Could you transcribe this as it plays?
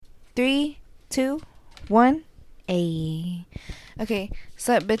3, 2, 1. A. Okay,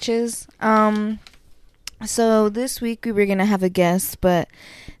 sup bitches. So this week we were gonna have a guest, but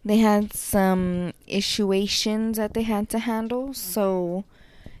they had some issuations that they had to handle. So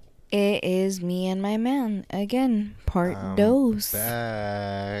it is me and my man again, part dose.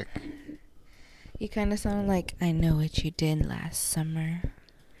 Back. You kind of sound like I know what you did last summer.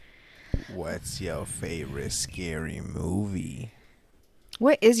 What's your favorite scary movie?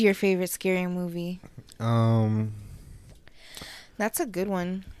 What is your favorite scary movie? That's a good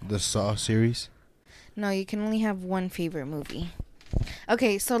one. The Saw series. No, you can only have one favorite movie.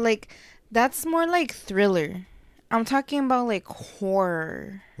 Okay, so like that's more like thriller. I'm talking about like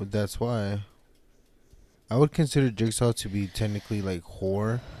horror. Well, that's why I would consider Jigsaw to be technically like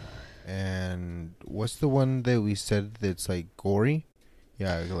horror. And what's the one that we said that's like gory?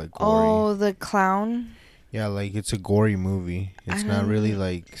 Yeah, like gory. Oh, the clown. Yeah, like it's a gory movie. It's not really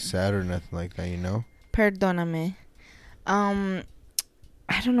like sad or nothing like that, you know? Perdóname. I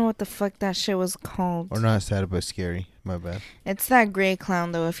don't know what the fuck that shit was called. Or not sad, but scary. My bad. It's that gray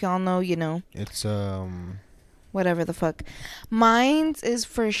clown though. If y'all know, you know. It's whatever the fuck. Mine's is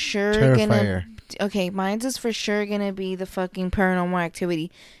for sure Terrifier. Mine's is for sure gonna be the fucking Paranormal Activity,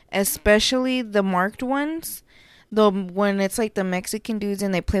 especially the marked ones. When it's like the Mexican dudes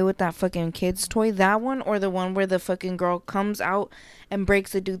and they play with that fucking kid's toy, that one, or the one where the fucking girl comes out and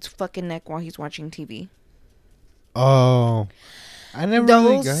breaks the dude's fucking neck while he's watching TV. Oh, I never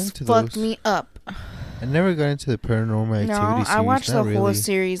really got into those. Fucked me up. I never got into the Paranormal Activity series. I watched the whole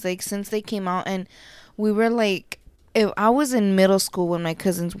series like since they came out, and we were like, I was in middle school when my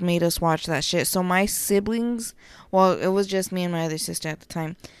cousins made us watch that shit. So my siblings, well, it was just me and my other sister at the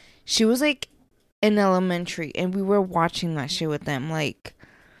time. She was like in elementary, and we were watching that shit with them. Like,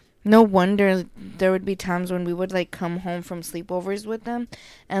 no wonder there would be times when we would like come home from sleepovers with them,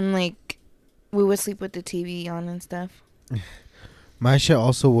 and like we would sleep with the TV on and stuff. My shit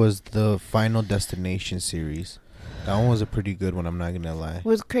also was the Final Destination series. That one was a pretty good one, I'm not gonna lie.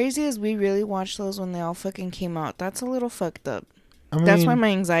 What's crazy is we really watched those when they all fucking came out. That's a little fucked up. I That's why my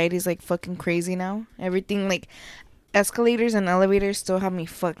anxiety is like fucking crazy now. Everything like escalators and elevators still have me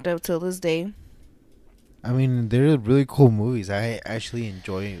fucked up till this day. I mean, they're really cool movies. I actually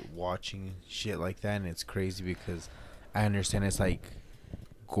enjoy watching shit like that, and it's crazy because I understand it's like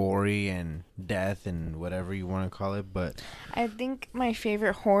gory and death and whatever you want to call it, but I think my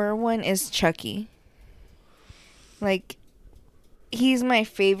favorite horror one is Chucky. Like, he's my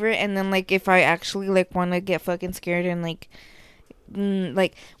favorite, and then like if I actually like want to get fucking scared and like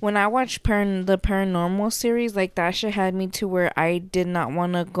when I watched the Paranormal series, like that shit had me to where I did not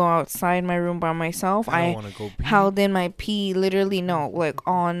want to go outside my room by myself. I held in my pee literally like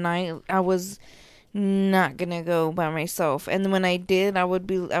all night. I was not gonna go by myself, and then when I did, I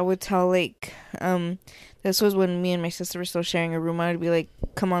would tell like this was when me and my sister were still sharing a room. I would be like,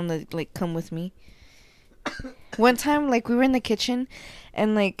 come on, like come with me. One time, like, we were in the kitchen,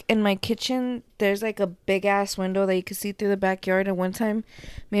 and, like, in my kitchen, there's, like, a big-ass window that you could see through the backyard, and one time,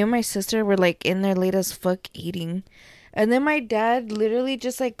 me and my sister were, like, in there late as fuck eating, and then my dad literally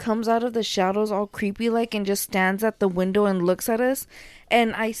just, like, comes out of the shadows all creepy-like and just stands at the window and looks at us,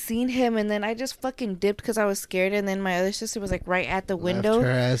 and I seen him, and then I just fucking dipped because I was scared, and then my other sister was, like, right at the window. Left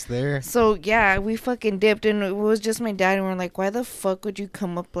her ass there. So, yeah, we fucking dipped, and it was just my dad, and we're like, why the fuck would you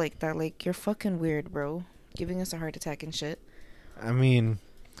come up like that? Like, you're fucking weird, bro. Giving us a heart attack and shit. I mean,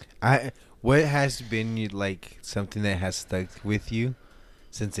 what has been like something that has stuck with you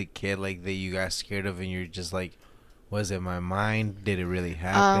since a kid, like that you got scared of, and you're just like, was it my mind? Did it really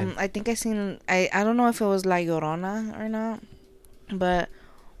happen? I think I don't know if it was La Llorona or not, but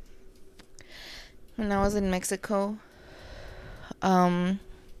when I was in Mexico,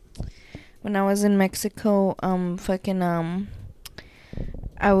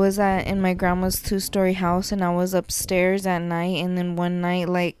 I was in my grandma's 2-story house, and I was upstairs at night, and then one night,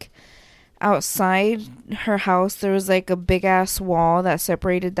 like, outside her house, there was, like, a big-ass wall that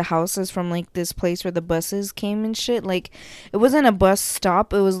separated the houses from, like, this place where the buses came and shit. Like, it wasn't a bus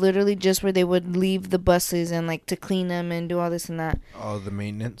stop. It was literally just where they would leave the buses and, like, to clean them and do all this and that. All the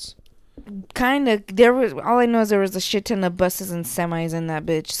maintenance? Kind of. All I know is there was a shit ton of buses and semis in that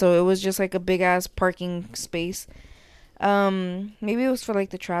bitch. So it was just, like, a big-ass parking space. Maybe it was for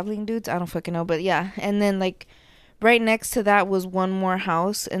like the traveling dudes, I don't fucking know, but yeah. And then like right next to that was one more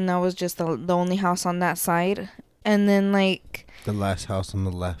house, and that was just the only house on that side. And then like the last house on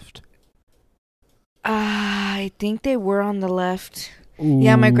the left. I think they were on the left. Ooh.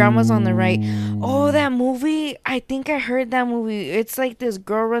 Yeah, my grandma's on the right. Oh, that movie, I think I heard that movie. It's like this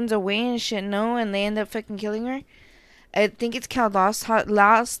girl runs away and shit, no, and they end up fucking killing her. I think it's called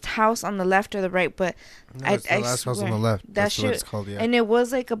Lost House on the left or the right, but No, it's the last house on the left. that That's what shit. it's called. Yeah. And it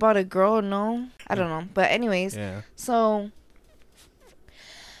was like about a girl. No, I don't know. But anyways, Yeah. so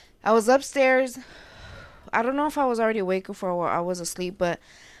I was upstairs. I don't know if I was already awake or I was asleep, but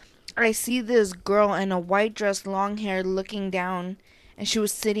I see this girl in a white dress, long hair, looking down, and she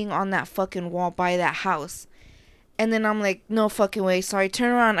was sitting on that fucking wall by that house. And then I'm like, no fucking way. So I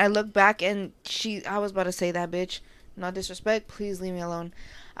turn around, I look back, and I was about to say that bitch. No disrespect, please leave me alone.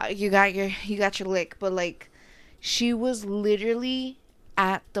 You got your lick, but like, she was literally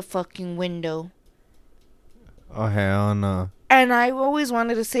at the fucking window. Oh hell no. And I always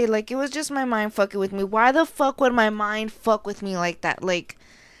wanted to say, like, it was just my mind fucking with me. Why the fuck would my mind fuck with me like that? Like,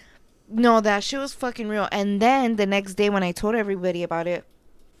 no, that shit was fucking real. And then the next day when I told everybody about it,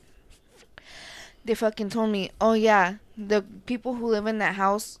 they fucking told me, oh yeah, the people who live in that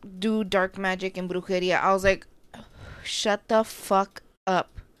house do dark magic and brujeria. I was like, shut the fuck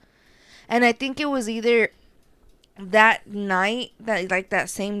up. And I think it was either that night, that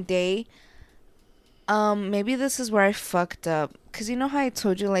same day, maybe this is where I fucked up. Because you know how I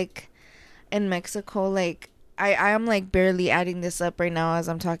told you, like, in Mexico, like, I am, like, barely adding this up right now as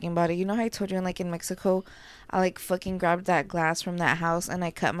I'm talking about it. You know how I told you, like, in Mexico, I, like, fucking grabbed that glass from that house and I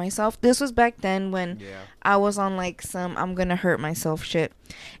cut myself? This was back then when I was on, like, some I'm gonna hurt myself shit.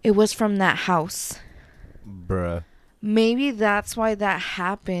 It was from that house. Bruh. Maybe that's why that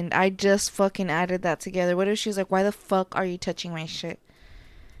happened. I just fucking added that together. What if she's like, why the fuck are you touching my shit?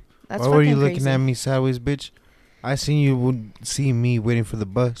 That's why were you crazy. looking at me sideways, bitch? I seen you would see me waiting for the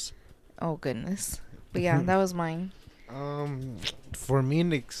bus. Oh, goodness. But yeah, that was mine. For me,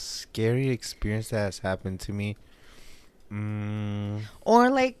 a scary experience that has happened to me. Or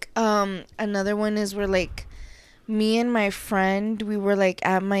like, another one is where like, me and my friend, we were like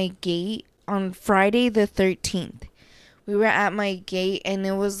at my gate on Friday the 13th. We were at my gate and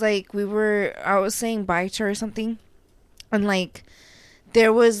it was like, I was saying bye to her or something. And like,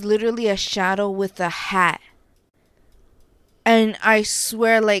 there was literally a shadow with a hat. And I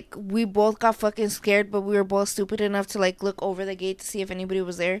swear, like, we both got fucking scared, but we were both stupid enough to, like, look over the gate to see if anybody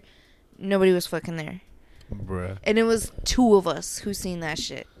was there. Nobody was fucking there. Bruh. And it was 2 of us who seen that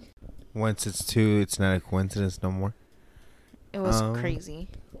shit. Once it's 2, it's not a coincidence no more. It was crazy.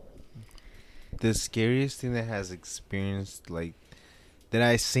 The scariest thing that has experienced, like, that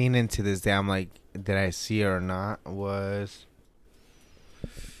I seen into this day, I'm like, did I see it or not, was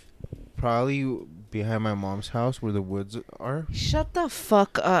probably behind my mom's house where the woods are. Shut the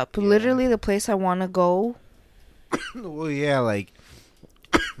fuck up. Yeah. Literally the place I want to go. Well, yeah, like,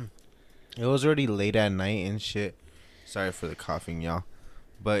 it was already late at night and shit. Sorry for the coughing, y'all.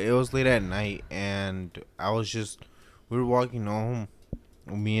 But it was late at night and we were walking home.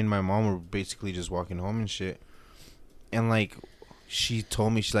 Me and my mom were basically just walking home and shit. And, like, she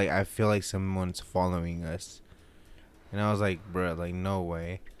told me, she's like, I feel like someone's following us. And I was like, bruh, like, no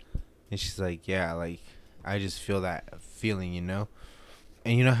way. And she's like, yeah, like, I just feel that feeling, you know?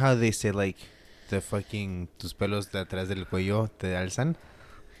 And you know how they say, like, the fucking, tus pelos de atrás del cuello te alzan?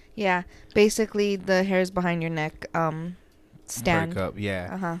 Yeah, basically the hairs behind your neck, stand. Perk up,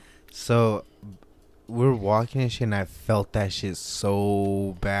 yeah. Uh-huh. So, we're walking and shit, and I felt that shit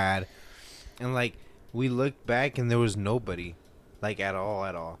so bad. And, like, we looked back, and there was nobody. Like, at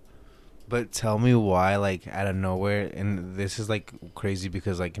all. But tell me why, like, out of nowhere, and this is, like, crazy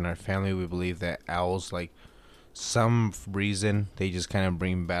because, like, in our family, we believe that owls, like, some reason, they just kind of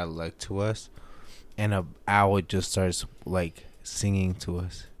bring bad luck to us. And a owl just starts, like, singing to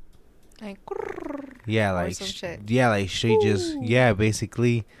us. Like, yeah, like, yeah, like, she just, yeah,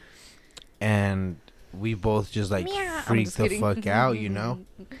 basically. And we both just, like, freaked the fuck out, you know?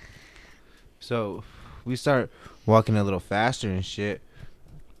 So, we start walking a little faster and shit.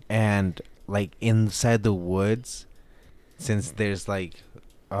 And, like, inside the woods, since there's, like,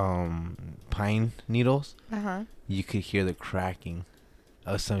 pine needles, you could hear the cracking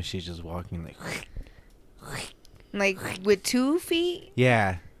of some shit just walking, like, with 2 feet?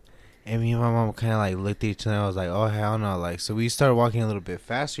 Yeah. And me and my mom kind of, like, looked at each other, and I was like, oh, hell no. Like, so we started walking a little bit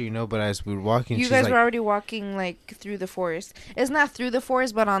faster, you know, but as we were walking, you guys were already walking, like, through the forest. It's not through the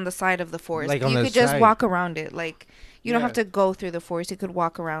forest, but on the side of the forest. Like, you could just walk around it, like... You don't have to go through the forest. You could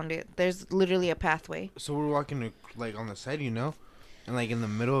walk around it. There's literally a pathway. So we're walking, like, on the side, you know? And, like, in the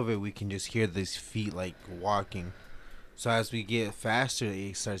middle of it, we can just hear these feet, like, walking. So as we get faster,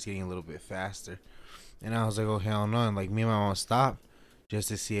 it starts getting a little bit faster. And I was like, oh, hell no. And, like, me and my mom stopped just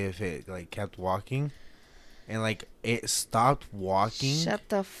to see if it, like, kept walking. And, like, it stopped walking. Shut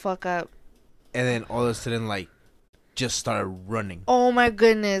the fuck up. And then all of a sudden, like, just started running. Oh, my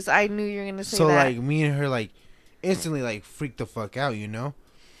goodness. I knew you were going to say that. So, like, me and her, like... instantly like freak the fuck out, you know.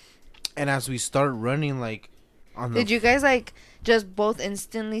 And as we start running, like on the Did you guys like just both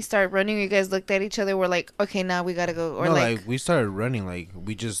instantly start running? Or you guys looked at each other, were like, okay, now we gotta go, or no, like like we started running, like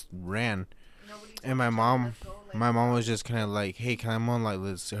we just ran. And my mom was just kind of like, hey, come on, like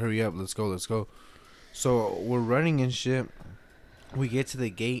let's hurry up, let's go. So we're running and shit. We get to the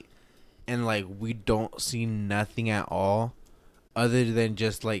gate, and like we don't see nothing at all, other than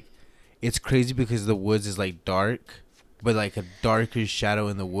just like, it's crazy because the woods is like dark, but like a darker shadow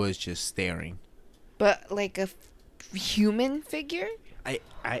in the woods just staring. But like a human figure?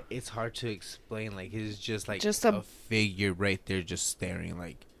 It's hard to explain. Like it's just like Just a figure right there, just staring.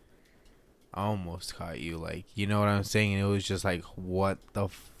 Like I almost caught you. Like you know what I'm saying? And it was just like, what the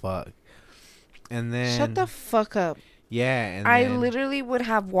fuck? And then shut the fuck up. yeah, and I then, literally would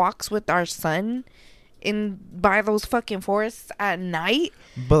have walks with our son in by those fucking forests at night,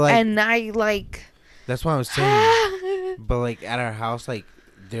 but like and I like. that's what I was saying. But like at our house, like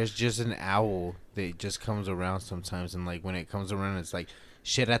there's just an owl that just comes around sometimes, and like when it comes around, it's like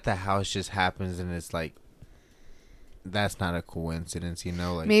shit at the house just happens, and it's like that's not a coincidence, you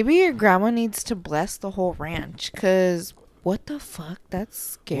know. Like Maybe your grandma needs to bless the whole ranch, cause what the fuck? That's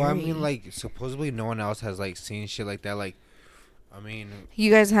scary. well, I mean, like supposedly no one else has like seen shit like that. Like, I mean,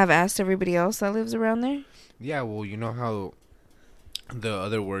 you guys have asked everybody else that lives around there? yeah. Well, you know how the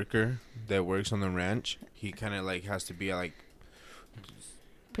other worker that works on the ranch, he kind of like has to be like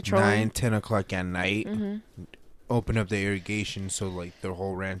Patrolling? 9-10 o'clock at night, Mm-hmm. open up the irrigation so like the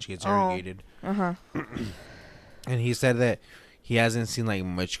whole ranch gets Oh. irrigated. Uh-huh. And he said that he hasn't seen like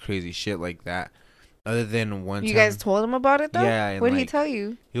much crazy shit like that, other than one You time. guys told him about it, though? Yeah, and, What did he like, tell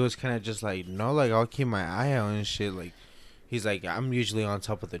you? He was kind of just like, no, like I'll keep my eye out and shit. Like he's like, I'm usually on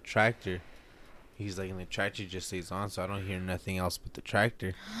top of the tractor. He's like, and the tractor just stays on, so I don't hear nothing else but the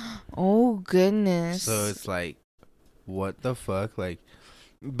tractor. Oh, goodness. So it's like, what the fuck? Like,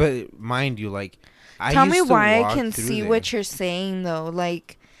 but mind you, like, Tell me used to why I walk can through see there. what you're saying, though.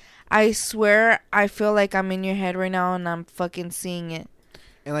 Like, I swear I feel like I'm in your head right now and I'm fucking seeing it.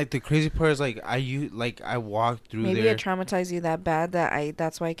 And like the crazy part is like I walked through Maybe there. it traumatized you that bad that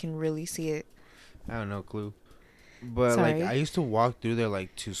that's why I can really see it. I don't know, clue. But Sorry. like I used to walk through there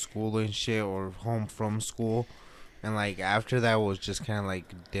like to school and shit, or home from school, and like after that was just kind of like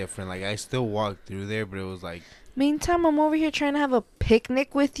different. Like I still walked through there, but it was like, Meantime, I'm over here trying to have a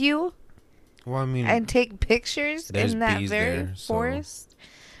picnic with you well, I mean, and take pictures there's in that bees very there, so- forest.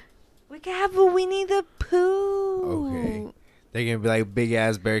 We can have a Winnie the Pooh. Okay. they're gonna be like big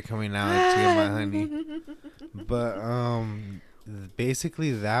ass bear coming out to get my honey. But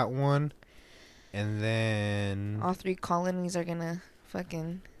basically that one, and then All three colonies are gonna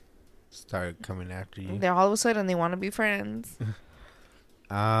fucking. start coming after you. They're all of a sudden they want to be friends.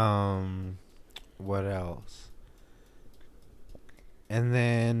 What else? And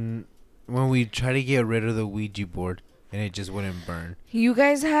then when we try to get rid of the Ouija board and it just wouldn't burn. You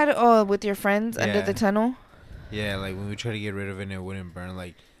guys had with your friends under Yeah. the tunnel. Yeah, like when we try to get rid of it and it wouldn't burn,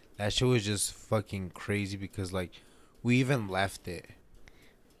 like that shit was just fucking crazy because like we even left it.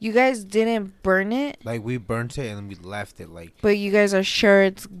 You guys didn't burn it, Like we burnt it and we left it like, but you guys are sure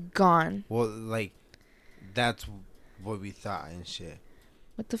it's gone. well, like that's what we thought and shit.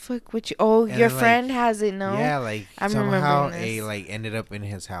 What the fuck? What you? Oh, And your then, like, friend has it. No, Yeah, like I'm somehow remembering this. it like ended up in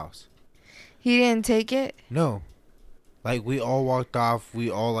his house. he didn't take it. No. Like, we all walked off.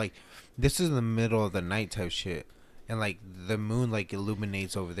 We all, like, this is the middle of the night type shit. And, like, the moon, like,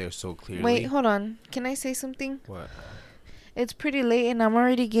 illuminates over there so clearly. Wait, hold on. Can I say something? What? It's pretty late and I'm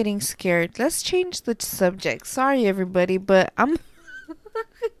already getting scared. Let's change the subject. Sorry, everybody, but I'm.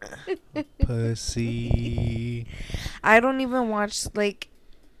 Pussy. I don't even watch, like.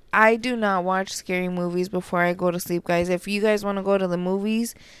 I do not watch scary movies before I go to sleep, guys. If you guys want to go to the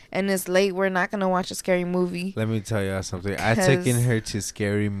movies and it's late, we're not going to watch a scary movie. Let me tell y'all something. I took in her to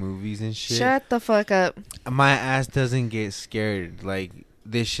scary movies and shit. Shut the fuck up. My ass doesn't get scared. Like,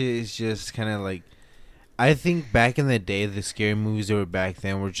 this shit is just kind of like, I think back in the day, the scary movies that were back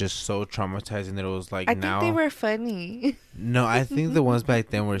then were just so traumatizing that it was like I now. think they were funny. No, I think the ones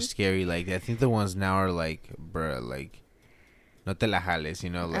back then were scary. Like, I think the ones now are like, bruh, like, no te la jales, you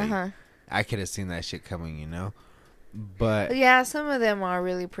know? Like, I could have seen that shit coming, you know? But yeah, some of them are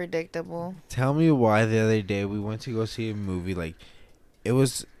really predictable. tell me why the other day we went to go see a movie. Like, it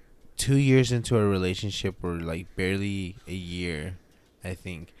was 2 years into our relationship, or like barely a year, I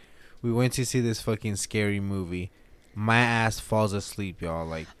think. We went to see this fucking scary movie. My ass falls asleep, y'all.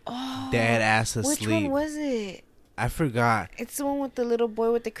 Like, dead ass asleep. Which one was it? I forgot. It's the one with the little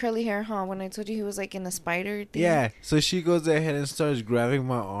boy with the curly hair, huh? When I told you he was like in a spider thing. Yeah. So she goes ahead and starts grabbing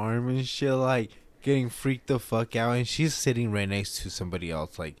my arm and shit. Like, getting freaked the fuck out, and she's sitting right next to somebody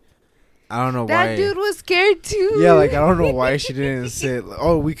else. Like, I don't know That why. dude was scared too. Yeah, like, I don't know why she didn't sit.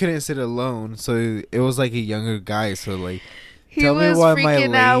 Oh, we couldn't sit alone, so it was like a younger guy. So like, He tell me was why my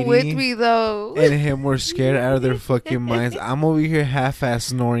freaking out with lady me though. and him were scared out of their fucking minds. I'm over here half-ass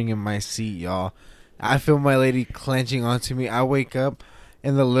snoring in my seat, y'all. I feel my lady clenching onto me. I wake up,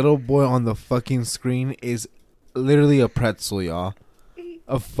 and the little boy on the fucking screen is literally a pretzel, y'all.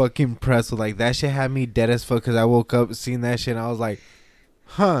 A fucking pretzel. Like, that shit had me dead as fuck, because I woke up seeing that shit, and I was like,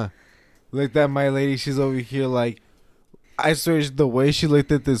 huh. Looked at my lady. She's over here like, I swear the way she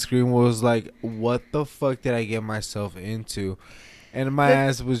looked at the screen was like, what the fuck did I get myself into? And my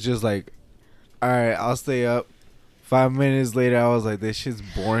ass was just like, alright, I'll stay up. 5 minutes later, I was like, this shit's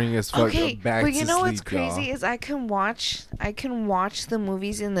boring as fuck. Okay, Back but you to know what's sleep, crazy y'all. is I can watch the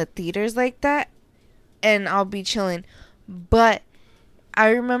movies in the theaters like that, and I'll be chilling. But I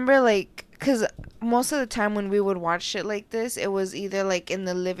remember like, cause most of the time when we would watch shit like this, it was either like in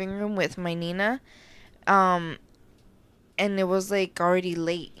the living room with my Nina, and it was like already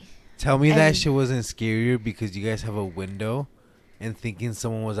late. Tell me that And shit wasn't scarier because you guys have a window and thinking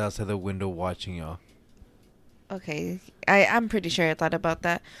someone was outside the window watching y'all. okay, I'm pretty sure I thought about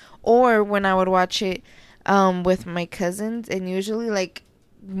that. Or when I would watch it with my cousins, and usually like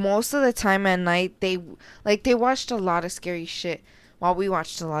most of the time at night they watched a lot of scary shit while we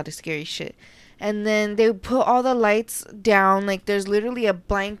watched a lot of scary shit. And then they put all the lights down, like there's literally a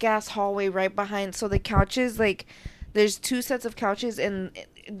blank ass hallway right behind, so the couches, like there's two sets of couches and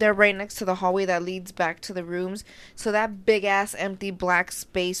they're right next to the hallway that leads back to the rooms. So that big ass empty black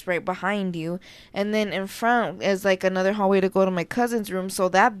space right behind you. And then in front is like another hallway to go to my cousin's room. So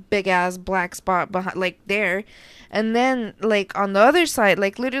that big ass black spot behind, like there. And then like on the other side,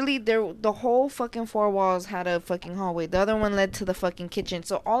 like literally there, the whole fucking four walls had a fucking hallway. The other one led to the fucking kitchen.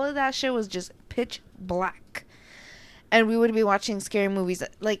 So all of that shit was just pitch black. And we would be watching scary movies.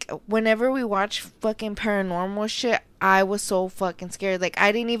 Like, whenever we watch fucking paranormal shit, I was so fucking scared. Like,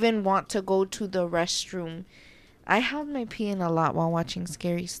 I didn't even want to go to the restroom. I held my pee in a lot while watching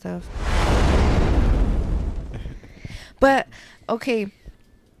scary stuff. But, okay.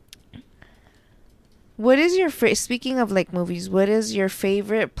 What is your... Speaking of, like, movies, what is your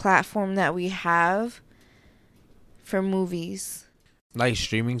favorite platform that we have for movies? Like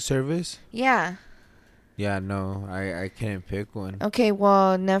streaming service? Yeah. Yeah, no, I can't pick one. Okay,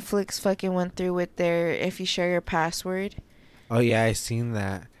 well, Netflix fucking went through with their if you share your password. Oh, yeah, I seen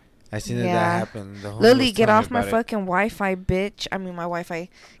that. I seen that happened. The homie Lily, was get telling me off my about it. fucking Wi-Fi, bitch. I mean, my Wi-Fi.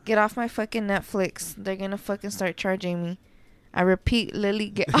 Get off my fucking Netflix. They're gonna fucking start charging me. I repeat, Lily,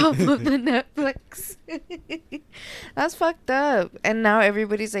 get off of the Netflix. That's fucked up. And now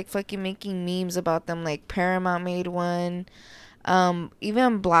everybody's like fucking making memes about them. Like Paramount made one.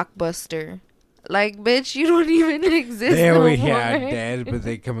 Even Blockbuster. Like, bitch, you don't even exist They no were, more. yeah, dead, but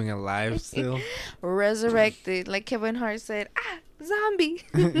they coming alive still. Resurrected. Like Kevin Hart said, zombie.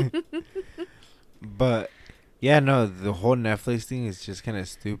 But, yeah, no, the whole Netflix thing is just kind of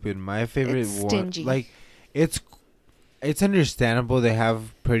stupid. My favorite It's one, stingy. like, it's understandable. They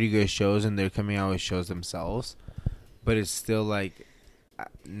have pretty good shows, and they're coming out with shows themselves. But it's still, like,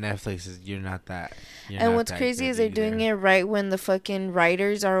 Netflix is, you're not that. And what's crazy is they're doing it right when the fucking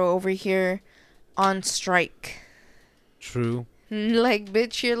writers are over here on strike. True. Like,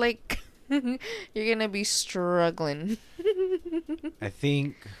 bitch, you're like, you're gonna be struggling. I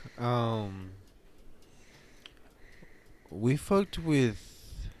think we fucked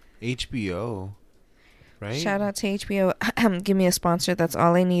with HBO, right? Shout out to HBO. Give me a sponsor. That's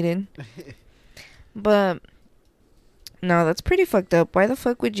all I needed. But no, that's pretty fucked up. Why the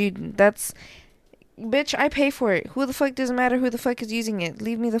fuck would you? That's, bitch, I pay for it. Who the fuck doesn't matter who the fuck is using it?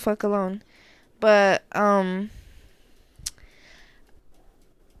 Leave me the fuck alone. But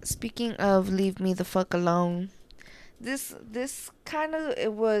speaking of leave me the fuck alone, this kind of,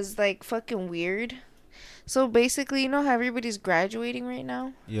 it was like fucking weird. So basically, you know how everybody's graduating right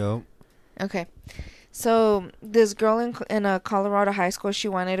now? Yo. Okay. So this girl in a Colorado high school, she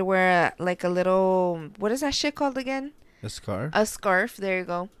wanted to wear like a little, what is that shit called again? A scarf? A scarf. There you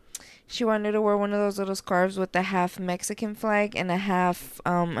go. She wanted to wear one of those little scarves with a half Mexican flag and a half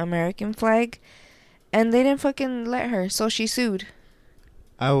American flag. And they didn't fucking let her. So she sued.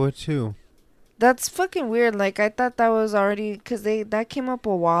 I would too. That's fucking weird. Like, I thought that was already, because that came up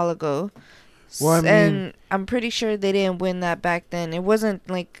a while ago. Well, I mean, and I'm pretty sure they didn't win that back then. It wasn't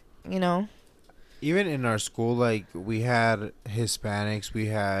like, you know. even in our school, like, we had Hispanics, we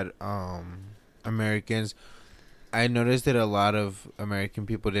had Americans. I noticed that a lot of American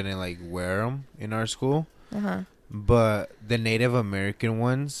people didn't like wear them in our school, Uh-huh. but the Native American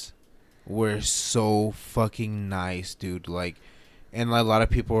ones were so fucking nice, dude. Like, and a lot of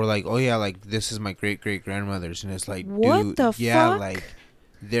people were like, "Oh yeah, like this is my great great grandmother's," and it's like, What dude, the yeah, fuck? like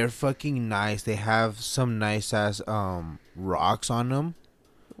they're fucking nice. They have some nice ass rocks on them.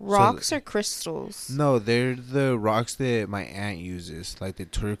 So Rocks or crystals? no, they're the rocks that my aunt uses, like the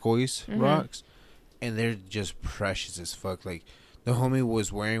turquoise Mm-hmm. rocks, and they're just precious as fuck. Like the homie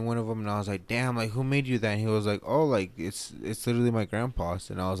was wearing one of them, and I was like, "Damn, like who made you that?" And he was like, "Oh, like it's literally my grandpa's,"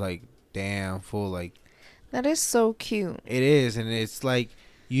 and I was like, "Damn, fool, like." That is so cute. It is, and it's like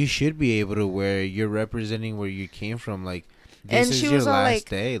you should be able to wear. You're representing where you came from. Like this And she is your was all last like,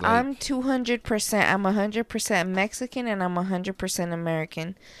 day. I'm Like 200%, I'm 100% Mexican, and I'm 100%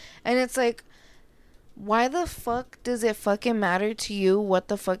 American. And it's like, why the fuck does it fucking matter to you what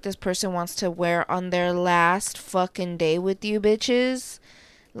the fuck this person wants to wear on their last fucking day with you, bitches?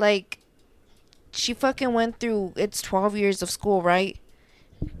 Like, she fucking went through, it's 12 years of school, right?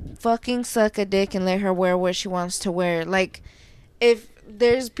 Fucking suck a dick and let her wear what she wants to wear. Like, if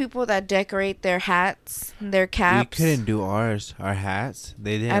there's people that decorate their hats, their we caps. couldn't do ours. Our hats.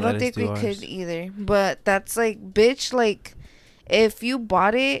 They I didn't let don't us think do we could ours. either. But that's like, bitch, like, if you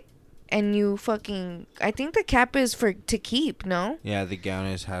bought it and you fucking. I think the cap is for to keep, no? Yeah, the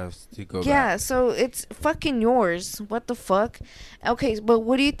gowners have to go Yeah, back. so it's fucking yours. What the fuck? Okay, but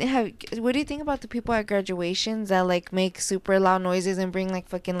what do you what do you think about the people at graduations that like make super loud noises and bring like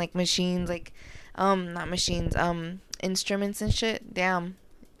fucking like machines, like not machines, instruments and shit? Damn,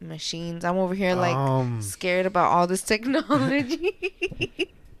 machines. I'm over here like Um, scared about all this technology.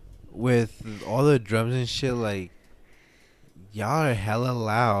 with all the drums and shit, like y'all are hella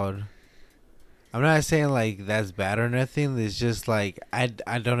loud. I'm not saying like that's bad or nothing. It's just like I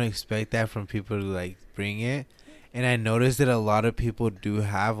don't expect that from people to like bring it, and I noticed that a lot of people do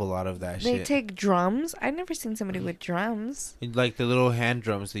have a lot of that They shit. take drums. I've never seen somebody with drums. Like the little hand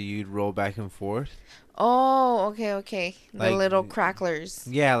drums that you'd roll back and forth. Oh, okay, okay. The Like little cracklers.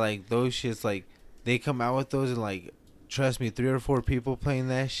 yeah, like those shits. Like they come out with those and like trust me, 3 or 4 people playing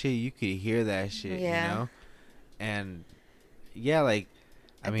that shit, you could hear that shit, you Yeah. know. And yeah, like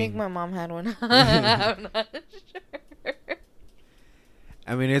I I think mean, my mom had one. I'm not sure.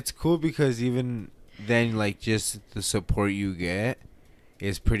 I mean it's cool because even then, like just the support you get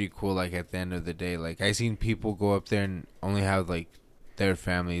is pretty cool. Like at the end of the day, like I seen people go up there and only have like their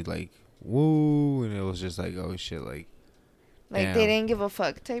family like woo, and it was just like oh shit, like Like they damn. didn't give a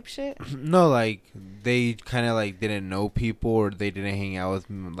fuck type shit. No, like they kind of like didn't know people or they didn't hang out with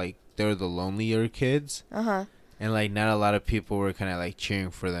like they're the lonelier kids, Uh huh. and like not a lot of people were kind of like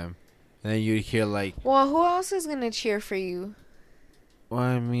cheering for them. And then you'd hear like, Well, who else is gonna cheer for you? well,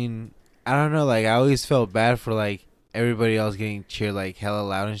 I mean, I don't know, like I always felt bad for like everybody else getting cheered like hella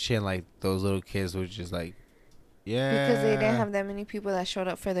loud and shit, and, like those little kids were just like, Because they didn't yeah. have that many people that showed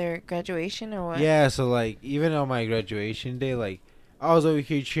up for their graduation or what? Yeah, so like even on my graduation day, like I was over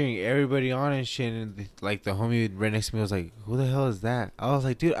here cheering everybody on and shit, and like the homie right next to me was like, "Who the hell is that?" I was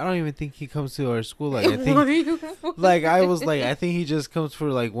like, "Dude, I don't even think he comes to our school. Like I Why think, are you? like I was like, I think he just comes for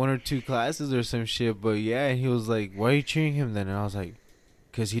like 1 or 2 classes or some shit." But yeah, and he was like, "Why are you cheering him then?" And I was like,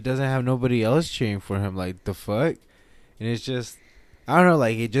 "Cause he doesn't have nobody else cheering for him. Like the fuck." And it's just, I don't know,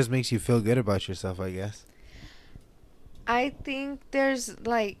 like it just makes you feel good about yourself, I guess. I think there's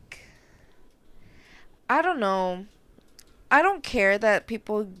like, I don't know. I don't care that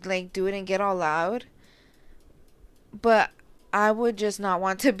people like do it and get all loud, but I would just not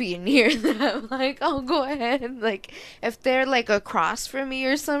want to be near them. Like, I'll go ahead. Like, if they're like across from me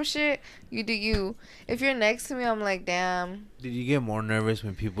or some shit, you do you. If you're next to me, I'm like, damn. Did you get more nervous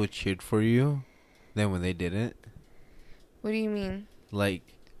when people cheered for you than when they didn't? What do you mean? Like,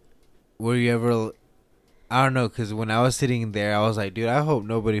 were you ever? I don't know, cause when I was sitting there, I was like, dude, I hope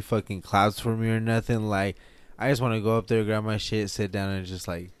nobody fucking claps for me or nothing. Like, I just want to go up there, grab my shit, sit down, and just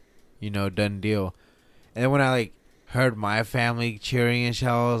like, done deal. And then when I like heard my family cheering and shit,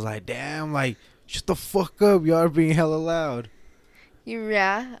 I was like, damn, like, shut the fuck up, y'all are being hella loud.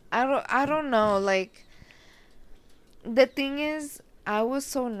 Yeah, I don't know. Like, the thing is, I was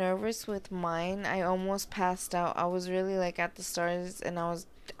so nervous with mine. I almost passed out. I was really like at the stars, and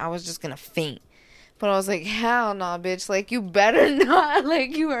I was just gonna faint. But I was like, hell no, bitch. Like, you better not.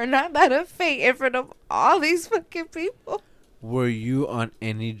 Like, you are not about to faint in front of all these fucking people. Were you on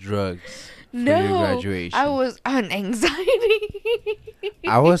any drugs for your No, I graduation? was on anxiety.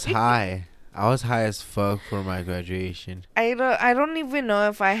 I was high. I was high as fuck for my graduation. I don't even know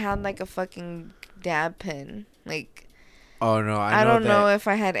if I had like a fucking dab pen. Like, Oh no, I I know don't know that. if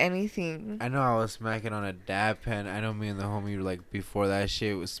I had anything. I know I was smacking on a dab pen. I know me and the homie were like before that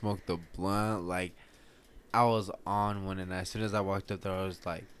shit was smoked the blunt. Like I was on one, and as soon as I walked up there, I was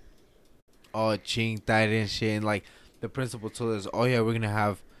like, all ching died and shit. And like the principal told us, oh yeah, we're gonna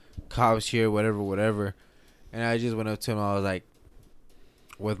have cops here, whatever. And I just went up to him. I was like,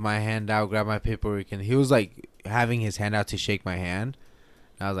 with my hand out, grab my paperwork, and he was like having his hand out to shake my hand.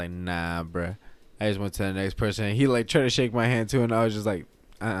 And I was like, nah, bruh. I just went to the next person, and he like tried to shake my hand too, and I was just like,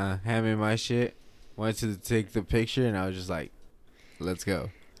 hand me my shit. Went to take the picture, and I was just like, let's go.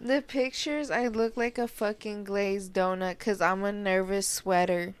 The pictures, I look like a fucking glazed donut because I'm a nervous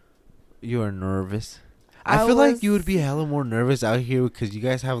sweater. You are nervous. I feel like you would be hella more nervous out here because you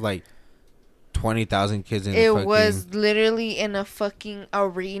guys have like 20,000 kids in it was literally in a fucking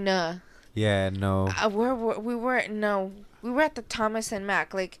arena. Yeah, no. We were at the Thomas and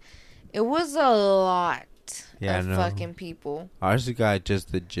Mack. Like, it was a lot of fucking people. Ours got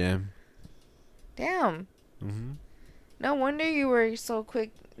just the gym. Damn. Mm-hmm. No wonder you were so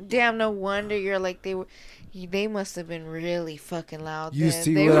quick. Damn, no wonder you're like they must have been really fucking loud. You then.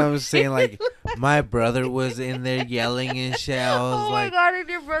 see what I'm saying? Like, my brother was in there yelling and shit. I was oh like, my god, and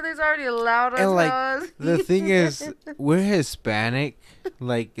your brother's already loud as like, us. The thing is, we're Hispanic.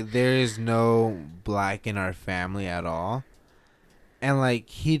 Like, there is no black in our family at all. And like,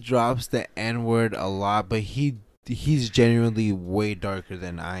 he drops the N-word a lot, but he's genuinely way darker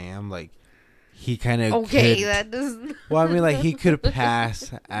than I am. Like, he kind of that doesn't. Well, I mean, like, he could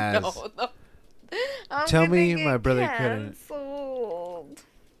pass as. No. Tell me my brother couldn't.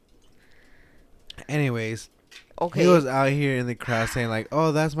 Anyways, he was out here in the crowd saying like,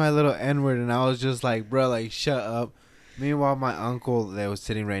 "Oh, that's my little N-word," and I was just like, "Bro, like, shut up." Meanwhile, my uncle that was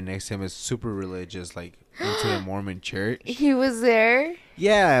sitting right next to him is super religious, like into the Mormon church. He was there.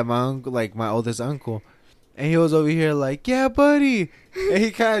 Yeah, my uncle, like my oldest uncle, and he was over here like, "Yeah, buddy," and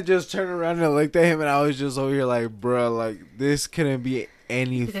he kind of just turned around and looked at him, and I was just over here like, "Bro, like, this couldn't be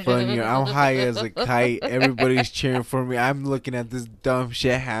any funnier. I'm high as a kite. Everybody's cheering for me. I'm looking at this dumb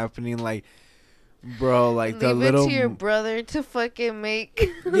shit happening. Like, bro, like the little. Leave it to your brother to fucking make.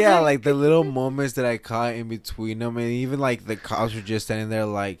 Yeah, like the little moments that I caught in between them, and even like the cops were just standing there,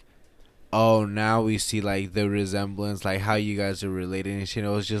 like, oh, now we see like the resemblance, like how you guys are related and shit. It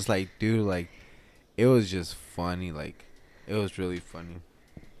was just like, dude, like, it was just funny. Like, it was really funny.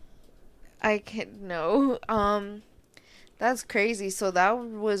 I can't know. That's crazy. So that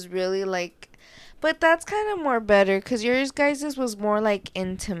was really like, but that's kind of more better because yours guys's was more like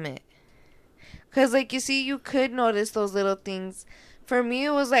intimate. Because like you see, you could notice those little things. For me, it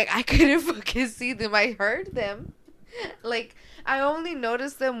was like I couldn't fucking see them. I heard them. Like I only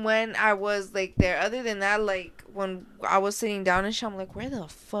noticed them when I was like there. Other than that, like when I was sitting down and shit, I'm like, where the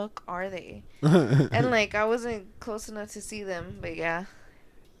fuck are they? And like I wasn't close enough to see them. But yeah.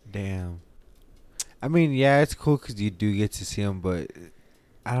 Damn. I mean, yeah, it's cool because you do get to see them, but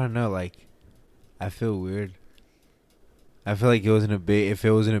I don't know, like, I feel weird. I feel like if it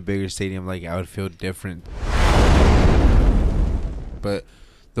was in a bigger stadium, like, I would feel different. But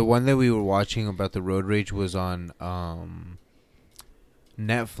the one that we were watching about the road rage was on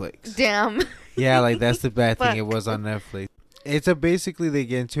Netflix. Damn. Yeah, like, that's the bad thing. It was on Netflix. It's basically they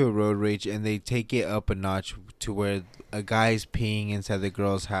get into a road rage and they take it up a notch to where a guy's peeing inside the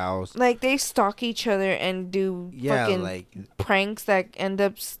girl's house. Like they stalk each other and do fucking like pranks that end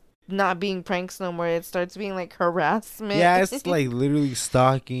up not being pranks no more. It starts being like harassment. Yeah, it's like literally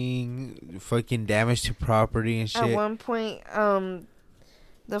stalking, fucking damage to property and shit. At one point,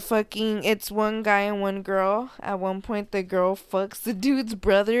 it's one guy and one girl. At one point, the girl fucks the dude's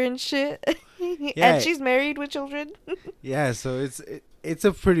brother and shit. Yeah. And she's married with children. Yeah, so it's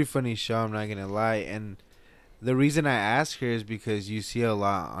a pretty funny show, I'm not gonna lie. And the reason I ask her is because you see a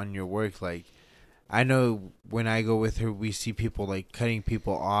lot on your work. Like, I know when I go with her, we see people like cutting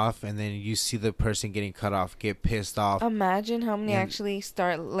people off, and then you see the person getting cut off get pissed off. Imagine how many actually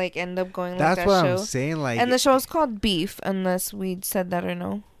end up going like that show. That's what I'm saying. Like, and the show's called Beef, unless we said that or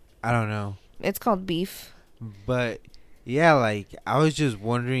no. I don't know. It's called Beef. But yeah, like I was just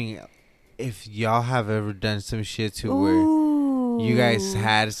wondering if y'all have ever done some shit to where you guys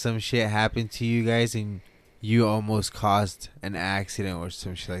had some shit happen to you guys and you almost caused an accident or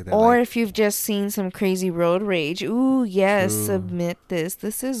some shit like that. Or if you've just seen some crazy road rage. Ooh, yes, true. Submit this.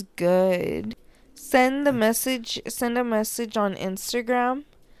 This is good. Send a message on Instagram.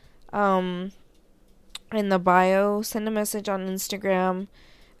 In the bio, send a message on Instagram.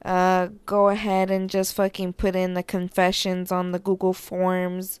 Go ahead and just fucking put in the confessions on the Google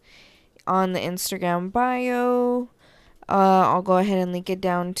Forms on the Instagram bio. I'll go ahead and link it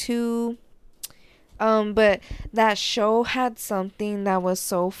down too. But that show had something that was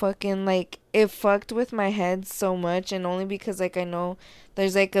so fucking, like, it fucked with my head so much, and only because, like, I know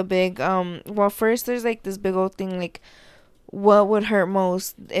there's, like, a big, first there's, like, this big old thing, like, what would hurt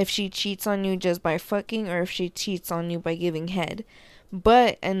most, if she cheats on you just by fucking or if she cheats on you by giving head.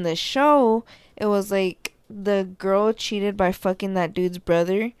 But in the show, it was like the girl cheated by fucking that dude's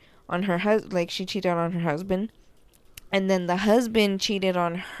brother on her husband. Like, she cheated on her husband. And then the husband cheated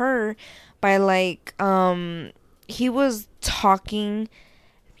on her by, like, he was talking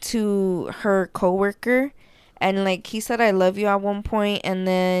to her coworker, and, like, he said I love you at one point, and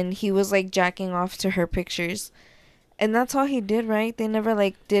then he was, like, jacking off to her pictures. And that's all he did, right? They never,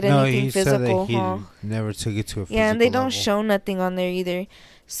 like, did anything physical, he never took it to a physical yeah, and they don't level. show nothing on there either.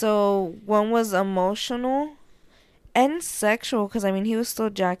 So one was emotional and sexual, because I mean he was still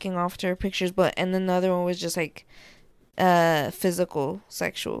jacking off to her pictures, but and then the other one was just like physical,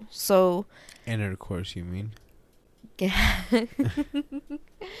 sexual. So intercourse, you mean? yeah.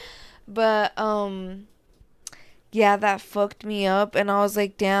 But yeah, that fucked me up, and I was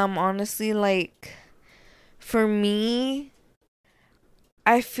like, damn, honestly, like, for me,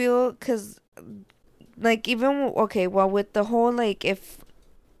 I feel, because, like, even, okay, well, with the whole, like, if,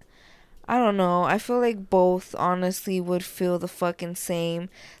 I don't know, I feel like both, honestly, would feel the fucking same.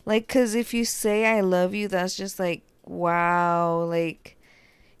 Like, because if you say I love you, that's just, like, wow, like,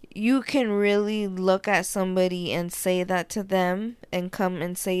 you can really look at somebody and say that to them and come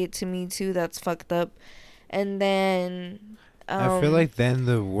and say it to me, too. That's fucked up. And then, I feel like then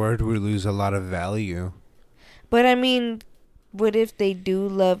the word would lose a lot of value. but I mean, what if they do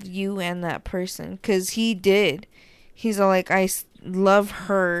love you and that person? Because he did. He's all like, love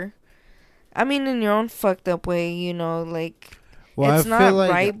her. I mean, in your own fucked up way, you know, like, well, it's I not feel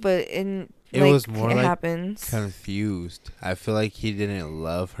like right, but it was more it like happens. confused. I feel like he didn't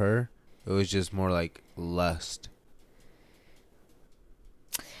love her. It was just more like lust.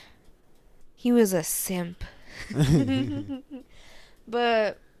 He was a simp.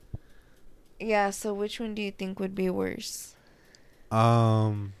 But yeah, so which one do you think would be worse?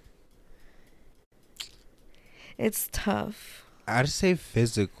 It's tough. I'd say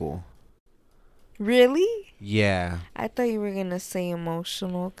physical. Really? Yeah. I thought you were gonna say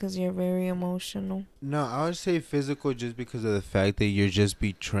emotional, because you're very emotional. No, I would say physical just because of the fact that you're just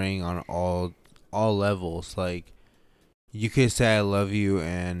betraying on all levels. Like, you could say I love you,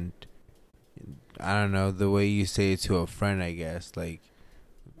 and I don't know, the way you say it to a friend, I guess. Like,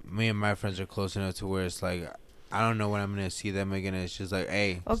 me and my friends are close enough to where it's like, I don't know when I'm going to see them again. It's just like,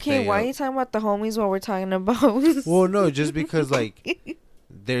 hey. Okay, why are you talking about the homies while we're talking about? Well, no, just because, like,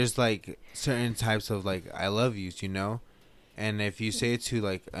 there's, like, certain types of, like, I love yous, you know? And if you say it to,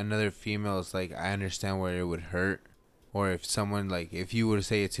 like, another female, it's like, I understand where it would hurt. Or if someone, like, if you were to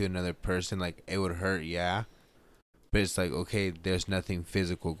say it to another person, like, it would hurt, yeah. But it's like, okay, there's nothing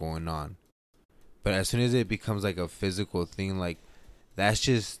physical going on. But as soon as it becomes, like, a physical thing, like, that's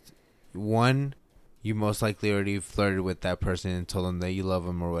just, one, you most likely already flirted with that person and told them that you love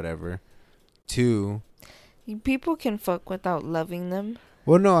them or whatever. Two, people can fuck without loving them.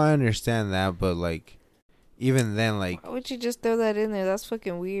 well, no, I understand that, but, like, even then, like, why would you just throw that in there? That's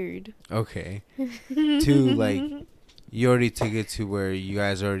fucking weird. Okay. Two, like, you already took it to where you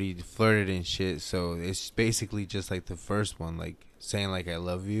guys already flirted and shit, so it's basically just like the first one, like, saying, like, I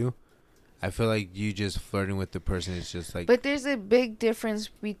love you. I feel like you just flirting with the person is just like... But there's a big difference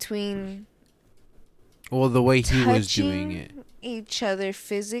between... Well, the way he was doing it. each other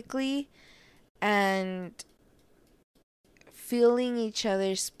physically and feeling each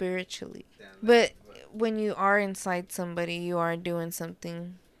other spiritually. But when you are inside somebody, you are doing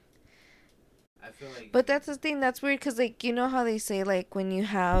something. I feel like... But that's the thing, that's weird, because, like, you know how they say, like, when you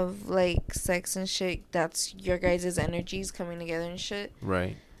have, like, sex and shit, that's your guys' energies coming together and shit.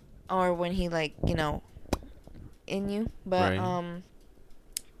 Right. Or when he, like, you know, in you. But, right.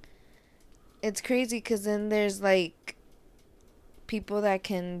 It's crazy, because then there's, like, people that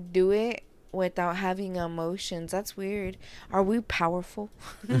can do it without having emotions. That's weird. Are we powerful?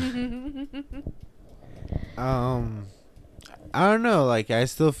 I don't know. Like, I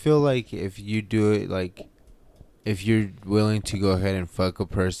still feel like if you do it, like, if you're willing to go ahead and fuck a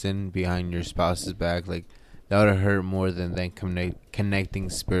person behind your spouse's back, like, that would hurt more than connecting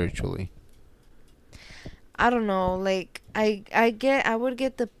spiritually. I don't know. Like, I would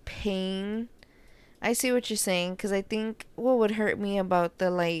get the pain. I see what you're saying, because I think what would hurt me about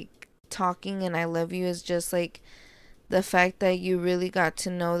the, like, talking and I love you is just, like, the fact that you really got to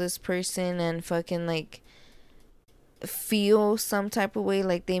know this person and fucking, like, feel some type of way,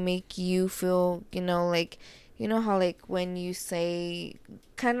 like, they make you feel, you know, like, you know how, like, when you say,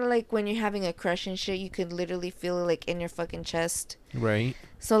 kind of like when you're having a crush and shit, you could literally feel it, like, in your fucking chest. Right.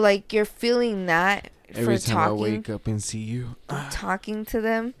 So, like, you're feeling that every for time talking, I wake up and see you. talking to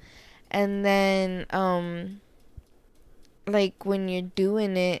them. And then, like when you're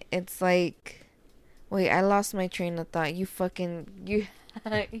doing it, it's like, wait, I lost my train of thought. You fucking you.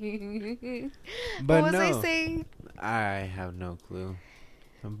 What But was I no, saying? I have no clue.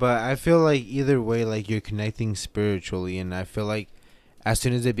 But I feel like either way, like you're connecting spiritually, and I feel like as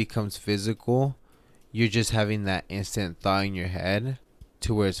soon as it becomes physical, you're just having that instant thought in your head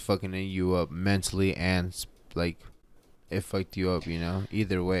to where it's fucking you up mentally and like it fucked you up, you know?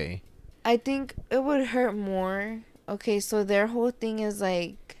 Either way. I think it would hurt more. Okay, so their whole thing is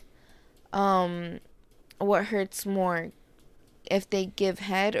like, um, what hurts more, if they give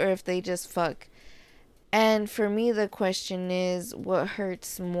head or if they just fuck. And for me, the question is, what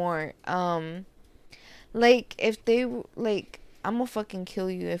hurts more? Like if they like, I'm gonna fucking kill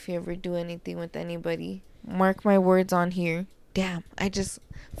you if you ever do anything with anybody. Mark my words on here. Damn, I just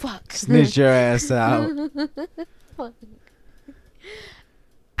fuck. Snitch your ass out. Fuck.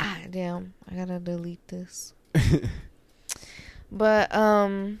 Ah, damn, I gotta delete this. But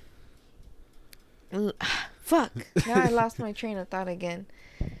fuck. Now I lost my train of thought again.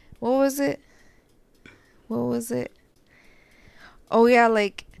 What was it? What was it? Oh yeah,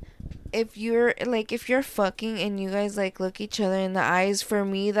 like if you're fucking and you guys like look each other in the eyes, for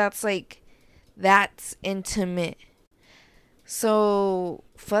me that's intimate. So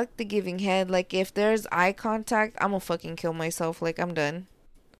fuck the giving head. Like if there's eye contact, I'm gonna fucking kill myself. Like I'm done.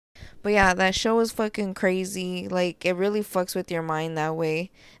 But yeah, that show was fucking crazy. Like it really fucks with your mind that way.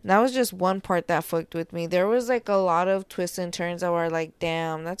 And that was just one part that fucked with me. There was like a lot of twists and turns that were like,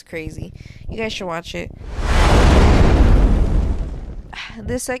 damn, that's crazy. You guys should watch it.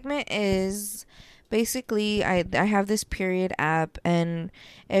 This segment is basically I have this period app, and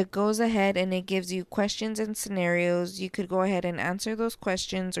it goes ahead and it gives you questions and scenarios. You could go ahead and answer those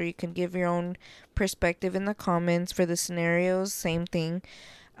questions, or you can give your own perspective in the comments. For the scenarios, same thing.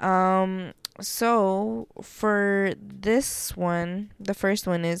 So for this one, the first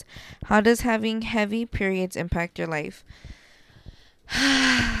one is, how does having heavy periods impact your life?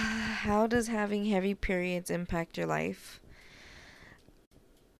 How does having heavy periods impact your life?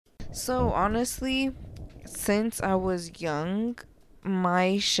 So honestly, since I was young,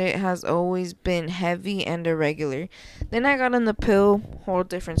 my shit has always been heavy and irregular. Then I got on the pill, whole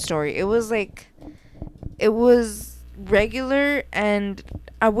different story. It was regular, and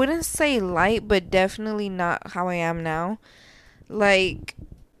I wouldn't say light, but definitely not how I am now. Like,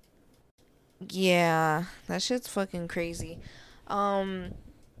 yeah, that shit's fucking crazy. Um,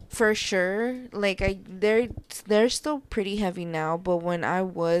 for sure. Like they're still pretty heavy now, but when I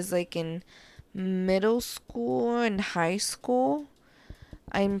was like in middle school and high school,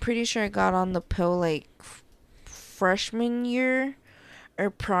 I'm pretty sure I got on the pill like freshman year or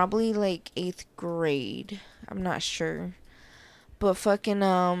probably like 8th grade. I'm not sure. But fucking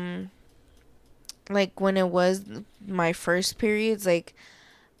like when it was my first periods, like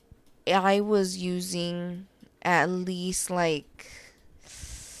I was using at least like,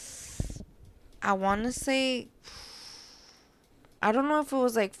 I want to say, I don't know if it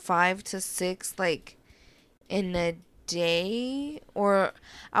was like 5 to 6 like in a day, or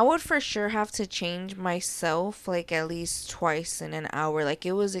I would for sure have to change myself like at least twice in an hour. Like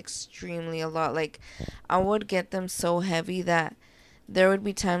it was extremely a lot. Like I would get them so heavy that there would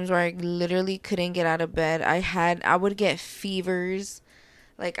be times where I literally couldn't get out of bed. I would get fevers.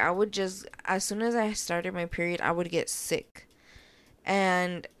 Like I would just, as soon as I started my period, I would get sick.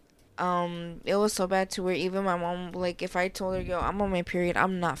 And it was so bad to where even my mom, like if I told her, yo, I'm on my period,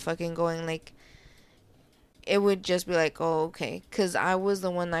 I'm not fucking going, like it would just be like, oh, okay, because I was the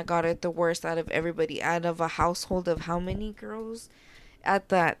one that got it the worst out of everybody. Out of a household of how many girls at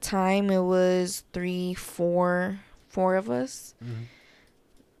that time? It was four of us. Mm-hmm.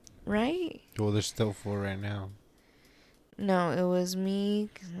 Right? Well, there's still 4 right now. No, it was me.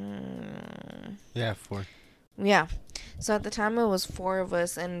 Yeah, 4. Yeah. So at the time it was 4 of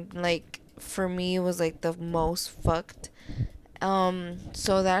us, and like for me it was like the most fucked.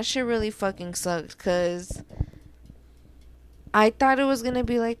 So that shit really fucking sucked, cause I thought it was gonna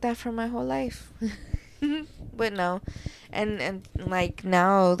be like that for my whole life. But no. And like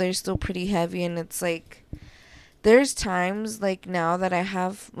now they're still pretty heavy, and it's like there's times like now that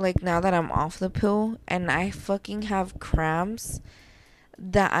now that I'm off the pill and I fucking have cramps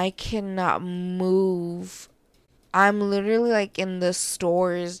that I cannot move. I'm literally like in the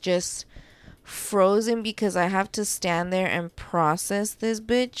stores just frozen because I have to stand there and process this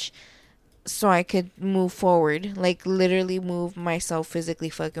bitch so I could move forward. Like literally move myself physically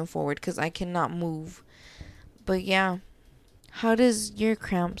fucking forward because I cannot move. But yeah. How does your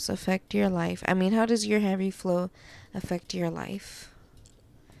cramps affect your life? I mean, how does your heavy flow affect your life?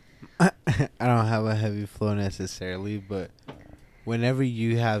 I don't have a heavy flow necessarily, but whenever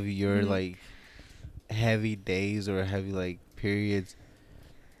you have your like heavy days or heavy like periods,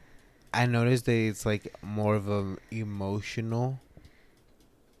 I noticed that it's like more of a emotional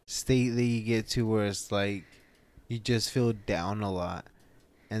state that you get to where it's like you just feel down a lot,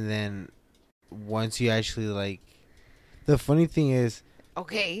 and then once you actually like, the funny thing is,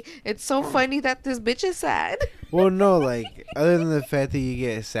 Okay, it's so funny that this bitch is sad. well, no, like other than the fact that you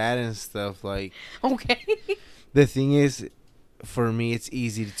get sad and stuff, like Okay. the thing is, for me, it's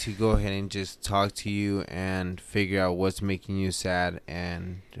easy to go ahead and just talk to you and figure out what's making you sad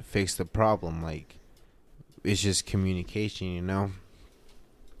and fix the problem. Like, it's just communication, you know?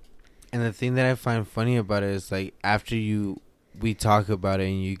 And the thing that I find funny about it is, like, after we talk about it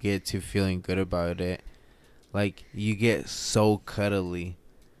and you get to feeling good about it, like, you get so cuddly.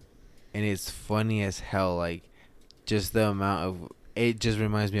 And it's funny as hell, like, just the amount of, it just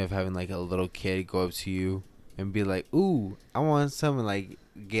reminds me of having, like, a little kid go up to you and be like, ooh, I want some, and like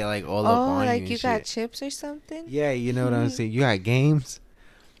get like all up on you. Oh, like you shit. got chips or something? Yeah, you know what I'm saying? You got games.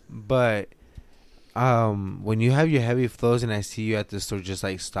 But when you have your heavy flows and I see you at the store just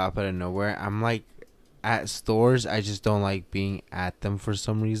like stop out of nowhere, I'm like, at stores I just don't like being at them for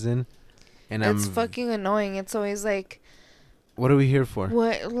some reason. And it's fucking annoying. It's always like, what are we here for?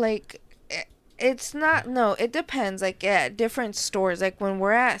 What, like, it's not, no, it depends. Like at different stores, like when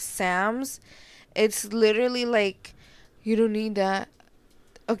we're at Sam's, it's literally like, you don't need that.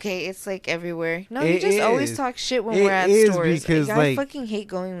 Okay, it's like everywhere. No, you just always talk shit when we're at stores. Because, I fucking hate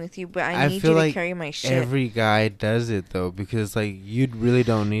going with you, but I need you to carry my shit. Every guy does it though, because like you really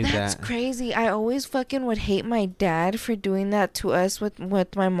don't need that. That's crazy. I always fucking would hate my dad for doing that to us with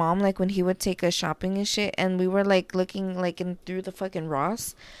my mom. Like when he would take us shopping and shit, and we were like looking like through the fucking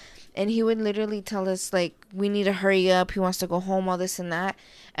Ross. And he would literally tell us, like, we need to hurry up. He wants to go home, all this and that.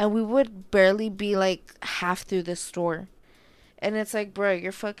 And we would barely be, like, half through the store. And it's like, bro,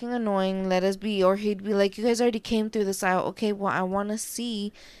 you're fucking annoying. Let us be. Or he'd be like, you guys already came through this aisle. Okay, well, I want to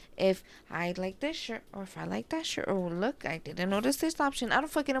see if I like this shirt or if I like that shirt. Oh, look, I didn't notice this option. I don't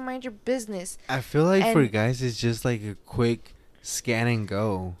fucking mind your business. I feel like for guys, it's just, like, a quick scan and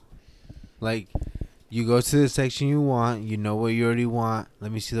go. Like, you go to the section you want. You know what you already want.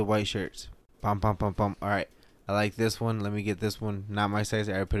 Let me see the white shirts. Pum, pum, pum, pum. All right. I like this one. Let me get this one. Not my size.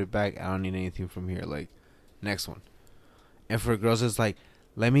 I put it back. I don't need anything from here. Like, next one. And for girls, it's like,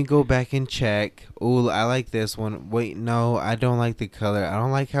 let me go back and check. Ooh, I like this one. Wait, no, I don't like the color. I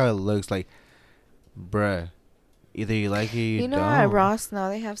don't like how it looks. Like, bruh. Either you like it or you don't. At Ross now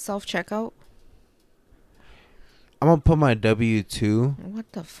they have self-checkout? I'm going to put my W-2.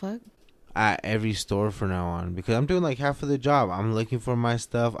 What the fuck? At every store for now on, because I'm doing like half of the job. I'm looking for my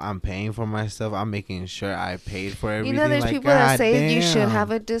stuff. I'm paying for my stuff. I'm making sure I paid for everything. You know, there's like, people that say you should have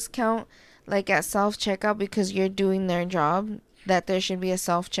a discount, like at self checkout, because you're doing their job. That there should be a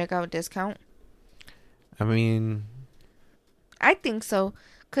self checkout discount. I mean, I think so.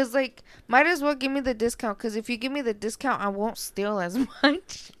 Cause like, might as well give me the discount. Cause if you give me the discount, I won't steal as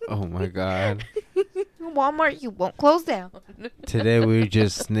much. Oh my god. Walmart, you won't close down. Today we're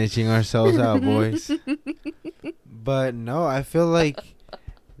just snitching ourselves out, boys. But no, I feel like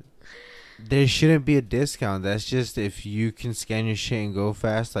there shouldn't be a discount. That's just if you can scan your shit and go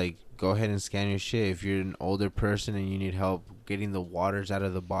fast, like go ahead and scan your shit. If you're an older person and you need help getting the waters out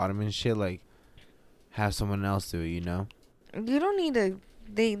of the bottom and shit, like have someone else do it, you know? You don't need to.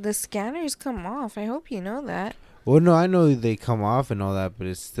 The scanners come off. I hope you know that. Well, no, I know they come off and all that, but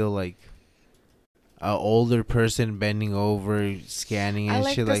it's still like an older person bending over, scanning and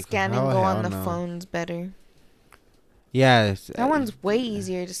shit. I like the scan and go on the phones better. Yeah. That one's way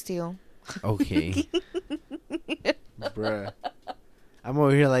easier to steal. Okay. Bruh. I'm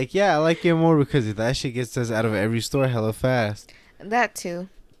over here like, yeah, I like it more because that shit gets us out of every store hella fast. That too.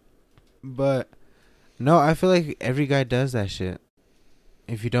 But, no, I feel like every guy does that shit.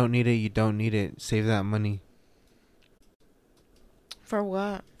 If you don't need it, you don't need it. Save that money. For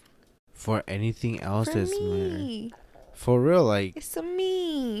what? For anything else for that's me. For real, like. It's a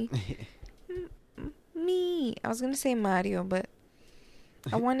me. Me. I was going to say Mario, but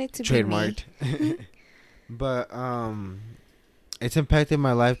I want it to be me. Trademarked. But, it's impacted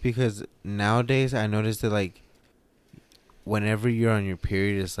my life because nowadays I noticed that, like, whenever you're on your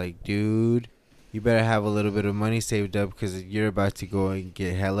period, it's like, dude, you better have a little bit of money saved up because you're about to go and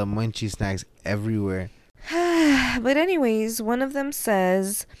get hella munchie snacks everywhere. But anyways, one of them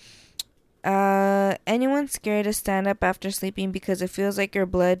says, anyone scared to stand up after sleeping because it feels like your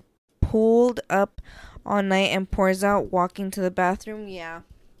blood pooled up all night and pours out walking to the bathroom? Yeah.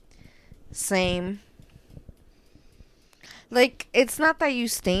 Same. Like, it's not that you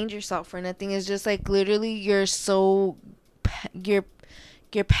stained yourself or nothing. It's just like literally you're so your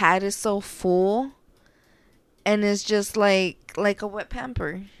your pad is so full, and it's just like a wet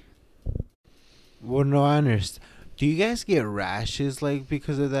pamper Well, no, I understand. Do you guys get rashes like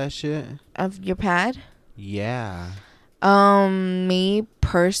because of that shit? of your pad. Yeah. Me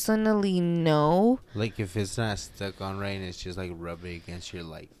personally, no. Like if it's not stuck on right and it's just like rubbing against your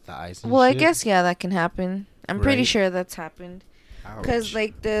like thighs and Well, I shit. guess yeah, that can happen. I'm pretty Right? sure that's happened. Cause Ouch.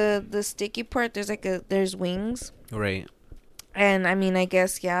 like the sticky part, there's wings, Right. and I mean I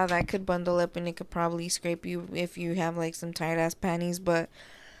guess yeah that could bundle up and it could probably scrape you if you have like some tight ass panties. But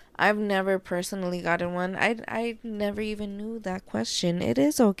I've never personally gotten one. I never even knew that question. It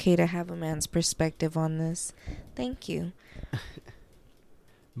is okay to have a man's perspective on this. Thank you.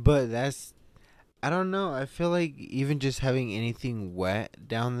 But that's, I don't know. I feel like even just having anything wet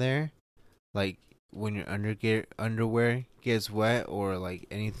down there, like when your underwear gets wet or like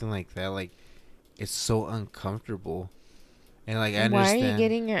anything like that, like it's so uncomfortable. And like I Why are you understand.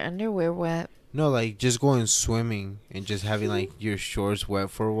 getting your underwear wet? No, like just going swimming and just having like your shorts wet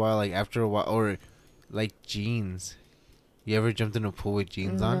for a while, like after a while, or like jeans. You ever jumped in a pool with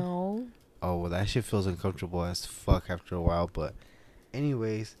jeans on? No. Oh, well, that shit feels uncomfortable as fuck after a while. But,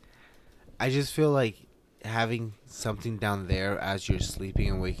 anyways, I just feel like having something down there as you're sleeping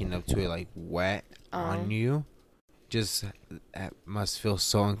and waking up to it, like wet on you, just must feel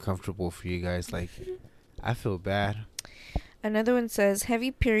so uncomfortable for you guys. Like, I feel bad. Another one says, heavy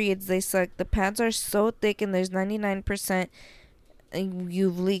periods, they suck. The pads are so thick and there's 99%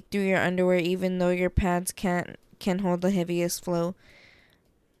 you've leaked through your underwear even though your pads can hold the heaviest flow.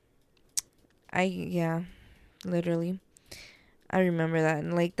 Yeah, literally. I remember that.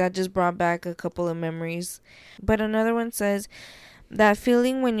 And like that just brought back a couple of memories. But another one says, that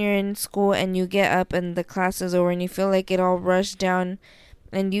feeling when you're in school and you get up and the class is over and you feel like it all rushed down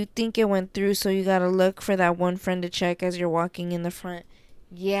and you think it went through, so you gotta look for that one friend to check as you're walking in the front.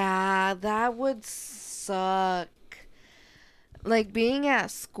 Yeah, that would suck. Like being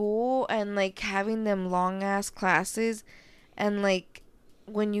at school and like having them long ass classes, and like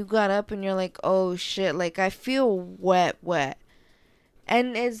when you got up and you're like, oh shit, like I feel wet.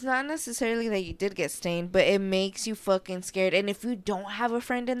 And it's not necessarily that you did get stained, but it makes you fucking scared. And if you don't have a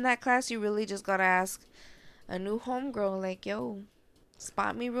friend in that class, you really just gotta ask a new homegirl, like, yo,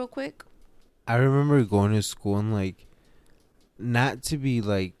 spot me real quick. I remember going to school and, like, not to be,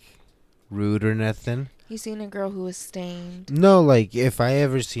 like, rude or nothing. You seen a girl who was stained. No, like, if I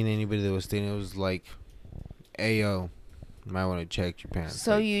ever seen anybody that was stained, it was like, hey, yo, you might want to check your pants.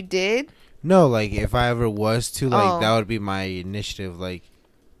 So like, you did? No, like, if I ever was to, like, that would be my initiative, like,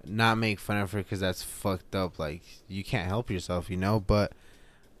 not make fun of her because that's fucked up. Like, you can't help yourself, you know? But,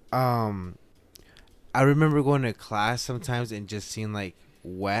 I remember going to class sometimes and just seeing, like,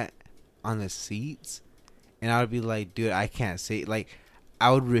 wet on the seats. And I would be like, dude, I can't sit. Like, I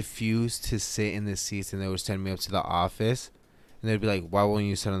would refuse to sit in the seats and they would send me up to the office. And they'd be like, why won't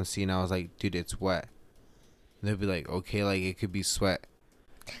you sit on the seat? And I was like, dude, it's wet. And they'd be like, okay, like, it could be sweat.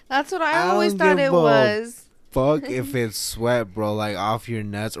 That's what I always thought it was. Fuck if it's sweat, bro, like off your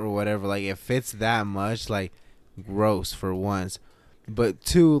nuts or whatever. Like if it's that much, like gross for once. But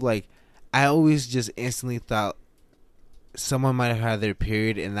two, like I always just instantly thought someone might have had their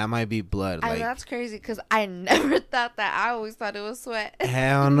period and that might be blood. Like that's crazy because I never thought that. I always thought it was sweat.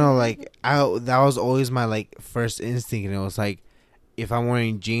 hell no. Like that was always my like first instinct, and it was like if I'm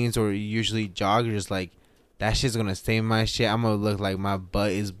wearing jeans or usually joggers, like that shit's gonna stain my shit. I'm gonna look like my butt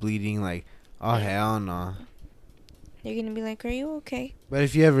is bleeding. Like, oh hell no. You're gonna be like, are you okay? But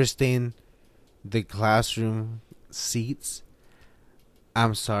if you ever stain the classroom seats,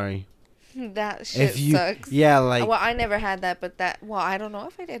 I'm sorry. That shit sucks. Yeah, like. Well, I never had that, but I don't know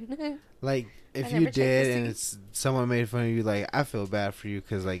if I did. Like, if you did and someone made fun of you, like, I feel bad for you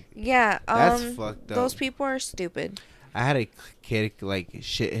because, like. Yeah, that's fucked up. Those people are stupid. I had a kid, like,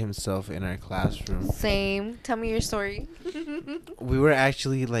 shit himself in our classroom. Same. Tell me your story. We were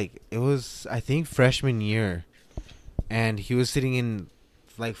actually, like, it was, I think, freshman year. And he was sitting in,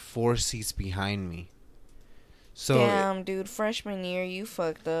 like, 4 seats behind me. So damn, dude. Freshman year, you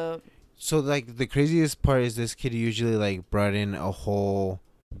fucked up. So, like, the craziest part is this kid usually, like, brought in a whole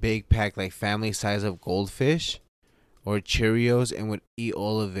big pack, like, family size of goldfish or Cheerios and would eat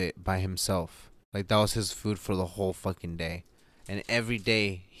all of it by himself. Like, that was his food for the whole fucking day. And every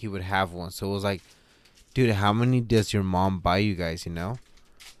day he would have one. So it was like, dude, how many does your mom buy you guys, you know?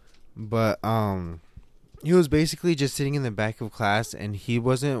 But, he was basically just sitting in the back of class, and he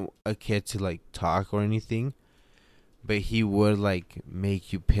wasn't a kid to, like, talk or anything. But he would, like,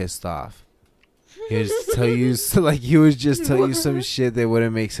 make you pissed off. He would just tell you, so like he would just tell you some shit that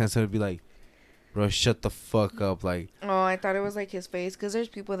wouldn't make sense. It would be like, bro, shut the fuck up. Like, Oh, I thought it was like his face, because there's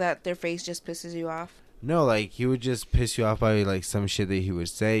people that their face just pisses you off. no, like he would just piss you off by like some shit that he would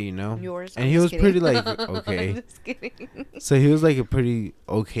say, you know. Yours. And I'm he just was kidding. pretty like okay. I'm just kidding. So he was like a pretty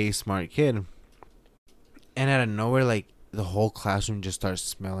okay, smart kid. And out of nowhere, like the whole classroom just starts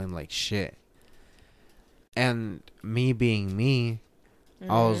smelling like shit. And me being me,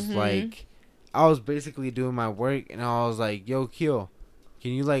 I was like, I was basically doing my work, and I was like, yo, Kyo,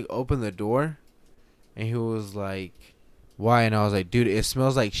 can you like open the door? And he was like, why? And I was like, dude, it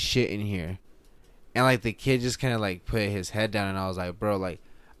smells like shit in here. And like the kid just kind of like put his head down, and I was like, bro, like,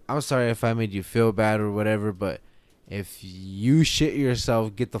 I'm sorry if I made you feel bad or whatever, but if you shit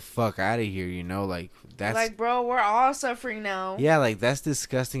yourself, get the fuck out of here, you know? Like, that's like, bro, we're all suffering now. yeah, like that's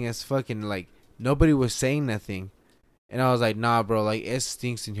disgusting as fucking. Like, nobody was saying nothing. And I was like, nah, bro, like, it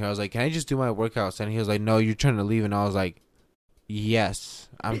stinks in here. I was like, can I just do my workouts? And he was like, no, you're trying to leave. And I was like, yes,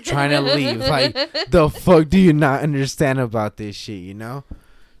 I'm trying to leave. Like, the fuck do you not understand about this shit, you know?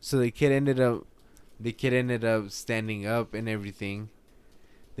 So the kid ended up standing up and everything.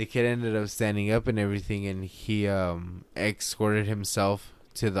 And he escorted himself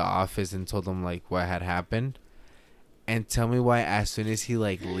to the office and told them, like, what had happened. And tell me why as soon as he,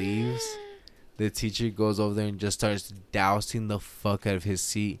 like, leaves, the teacher goes over there and just starts dousing the fuck out of his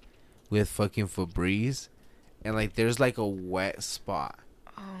seat with fucking Febreze. And, like, there's, like, a wet spot.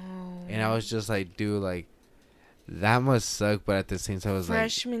 Oh. And I was just like, dude, like, that must suck. But at the same time, I was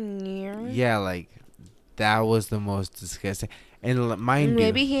freshman year? Yeah, like, that was the most disgusting. And mind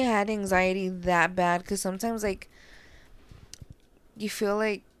maybe you, he had anxiety that bad, because sometimes, like, you feel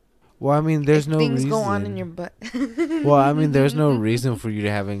like well, I mean, there's no things reason. go on in your butt. Well, I mean, there's no reason for you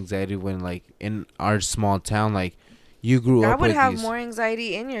to have anxiety when, like, in our small town, like, you grew up with I would have these. more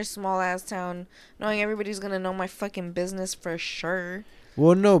anxiety in your small ass town, knowing everybody's gonna know my fucking business for sure.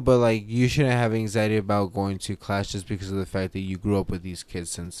 Well, no, but like you shouldn't have anxiety about going to class just because of the fact that you grew up with these kids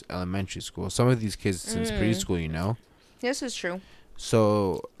since elementary school. Some of these kids since preschool, you know. This is true.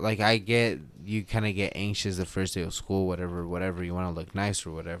 So, like, I get you kind of get anxious the first day of school, whatever. You want to look nice or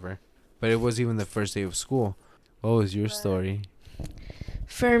whatever. But it was even the first day of school. What was your story?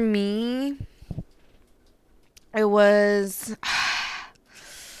 For me, it was,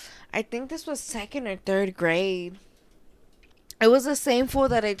 I think this was 2nd or 3rd grade. It was the same fool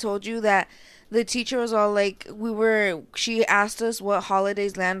that I told you that the teacher was all like, she asked us what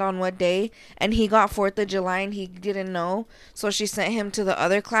holidays land on what day, and he got 4th of July and he didn't know, so she sent him to the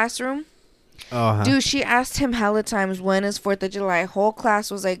other classroom. Uh-huh. Dude, she asked him hella times, when is 4th of July? Whole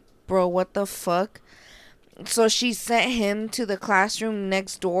class was like, bro, what the fuck? So she sent him to the classroom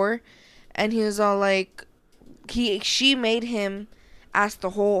next door, and he was all like, she made him ask her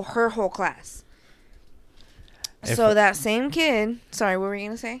whole class. So that same kid, sorry, what were you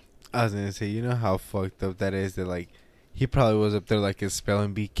gonna say? I was gonna say, you know how fucked up that is, that like he probably was up there like his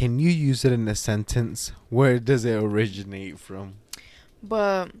spelling bee. Can you use it in a sentence? Where does it originate from?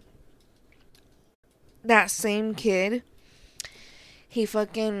 But that same kid, he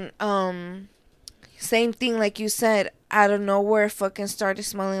fucking same thing like you said, out of nowhere fucking started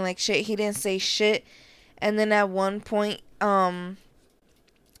smelling like shit. He didn't say shit, and then at one point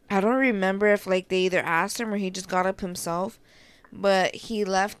I don't remember if like they either asked him or he just got up himself, but he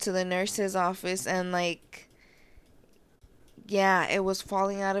left to the nurse's office, and like, yeah, it was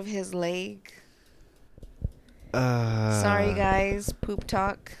falling out of his leg. Sorry guys, poop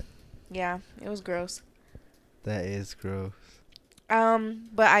talk. Yeah, it was gross. That is gross.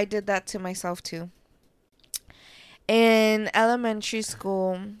 But I did that to myself too. In elementary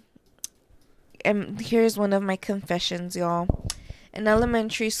school, and here's one of my confessions, y'all. In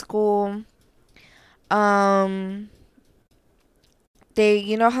elementary school, they,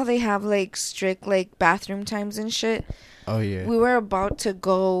 you know how they have like strict like bathroom times and shit? Oh yeah. We were about to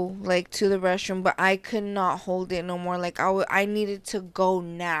go like to the restroom, but I could not hold it no more. Like I needed to go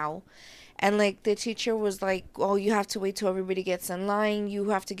now. And like the teacher was like, "Oh, you have to wait till everybody gets in line. You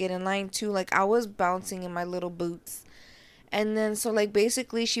have to get in line too." Like I was bouncing in my little boots. And then so like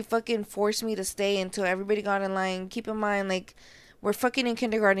basically she fucking forced me to stay until everybody got in line. Keep in mind, like, we're fucking in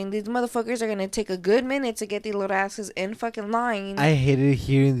kindergarten. These motherfuckers are gonna take a good minute to get these little asses in fucking line. I hated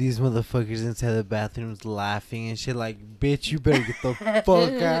hearing these motherfuckers inside the bathrooms laughing and shit. Like, bitch, you better get the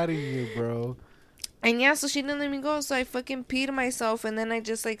fuck out of here, bro. And yeah, so she didn't let me go, so I fucking peed myself, and then I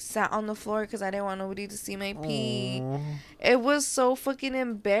just like sat on the floor because I didn't want nobody to see my pee. Aww. It was so fucking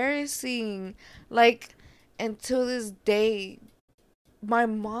embarrassing. Like, until this day, my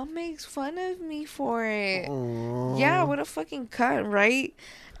mom makes fun of me for it. Aww. Yeah, what a fucking cunt, right?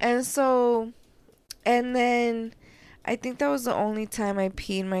 And so And then I think that was the only time I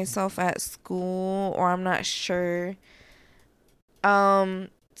peed myself at school, or I'm not sure.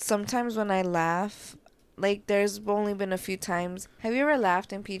 Sometimes when I laugh, like there's only been a few times. Have you ever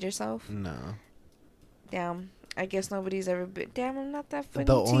laughed and peed yourself? No. Damn. I guess nobody's ever been. Damn, I'm not that The funny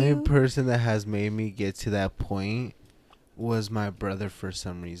to only you. person that has made me get to that point was my brother for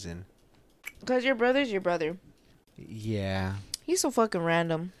some reason. Because your brother's your brother. Yeah. He's so fucking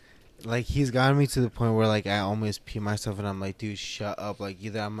random. Like, he's gotten me to the point where, like, I almost pee myself and I'm like, dude, shut up. Like,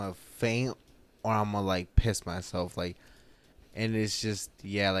 either I'm gonna faint or I'm gonna, like, piss myself. Like, and it's just,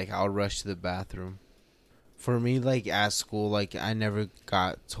 yeah, like, I'll rush to the bathroom. For me, like, at school, like, I never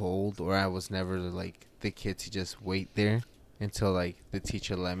got told, or I was never, like, the kid to just wait there until, like, the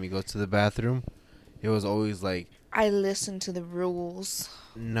teacher let me go to the bathroom. It was always, like... I listen to the rules.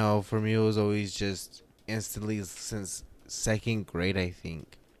 No, for me, it was always just instantly, since second grade, I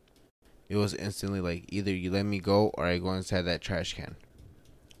think. It was instantly, like, either you let me go or I go inside that trash can.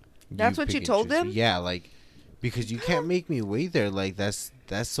 That's what you told them? Yeah, like, because you can't make me wait there. Like, that's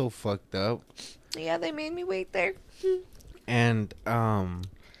so fucked up. Yeah, they made me wait there. And,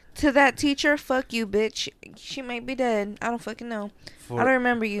 To that teacher, fuck you, bitch. She might be dead. I don't fucking know. I don't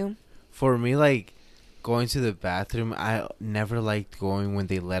remember you. For me, like, going to the bathroom, I never liked going when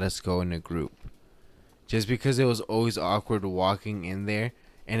they let us go in a group. Just because it was always awkward walking in there.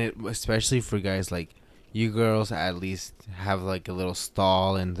 And it, especially for guys, like, you girls at least have, like, a little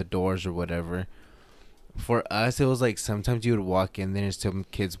stall in the doors or whatever. For us, it was, like, sometimes you would walk in there and some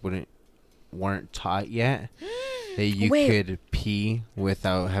kids weren't taught yet that you could pee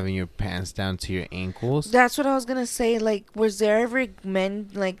without having your pants down to your ankles. That's what I was gonna say. Like, was there ever men,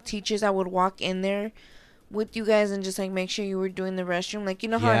 like, teachers that would walk in there with you guys and just, like, make sure you were doing the restroom? Like, you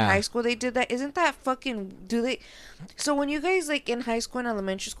know how in high school they did that? Isn't that fucking... So when you guys, like, in high school and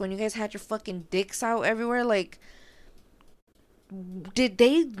elementary school, and you guys had your fucking dicks out everywhere, like... Did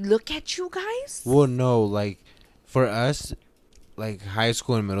they look at you guys? Well, no, like, for us, like, high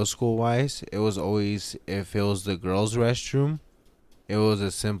school and middle school wise, it was always, if it was the girls' restroom, it was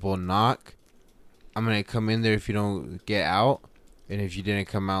a simple knock. I'm gonna come in there if you don't get out, and if you didn't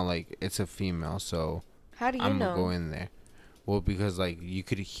come out, like, it's a female, so how do you I'm know? gonna go in there. Well, because, like, you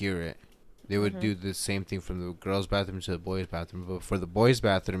could hear it. They would do the same thing from the girls' bathroom to the boys' bathroom, but for the boys'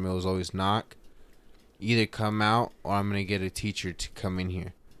 bathroom, it was always knock. Either come out or I'm gonna get a teacher to come in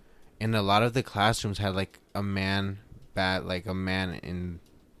here. And a lot of the classrooms had, like, a man in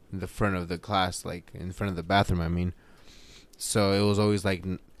the front of the class, like in front of the bathroom, I mean. So it was always like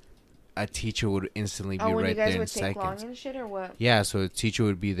a teacher would instantly be right there in seconds. Oh, when you guys would take long and shit or what? Yeah, so a teacher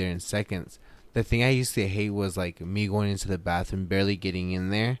would be there in seconds. The thing I used to hate was, like, me going into the bathroom, barely getting in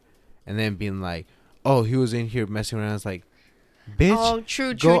there, and then being like, oh, he was in here messing around. It's like,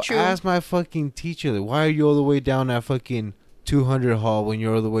 bitch, go ask my fucking teacher. Like, why are you all the way down at fucking 200 hall when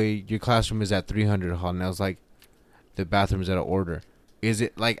you're all the way, your classroom is at 300 hall? And I was like, the bathroom's out of order. Is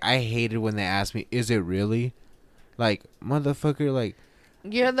it, like, I hated when they asked me, is it really? Like, motherfucker, like,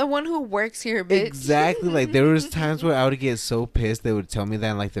 you're the one who works here, bitch. Exactly. Like, there was times where I would get so pissed they would tell me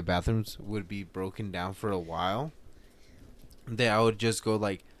that, and, like, the bathrooms would be broken down for a while, that I would just go,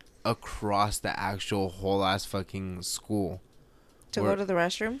 like, across the actual whole ass fucking school to go to the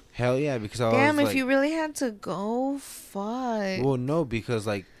restroom. Hell yeah, because I was if like, you really had to go, fuck. Well, no, because,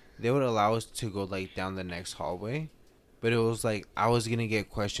 like, they would allow us to go, like, down the next hallway, but it was like I was gonna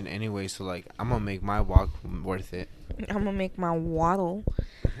get questioned anyway, so, like, I'm gonna make my walk worth it. I'm gonna make my waddle.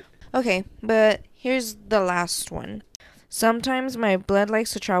 Okay, but here's the last one. Sometimes my blood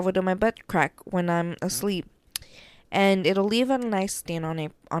likes to travel to my butt crack when I'm asleep, and it'll leave a nice stain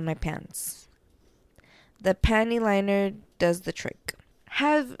on my pants. The panty liner does the trick.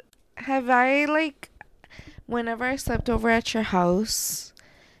 Have I, like, whenever I slept over at your house,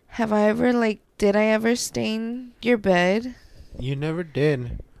 have I ever, like, did I ever stain your bed? You never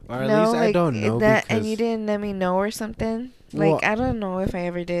did. Or at least I don't know. That, and you didn't let me know or something? Like, I don't know if I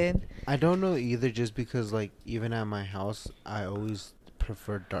ever did. I don't know either, just because, like, even at my house, I always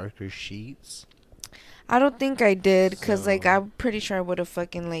prefer darker sheets. I don't think I did, because, like, I'm pretty sure I would have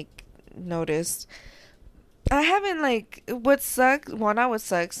fucking, like, noticed. I haven't, like, not what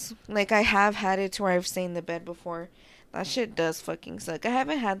sucks, like, I have had it to where I've stained the bed before. That shit does fucking suck. I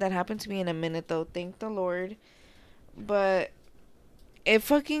haven't had that happen to me in a minute, though, thank the Lord. But it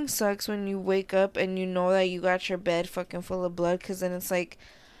fucking sucks when you wake up and you know that you got your bed fucking full of blood, because then it's like,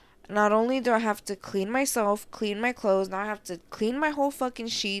 not only do I have to clean myself, clean my clothes, now I have to clean my whole fucking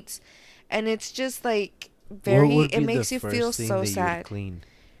sheets, and it's just, like, it makes you feel so sad. Clean?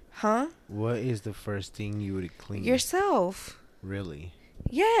 Huh? What is the first thing you would clean? Yourself. Really?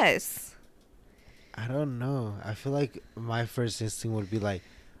 Yes. I don't know. I feel like my first instinct would be like,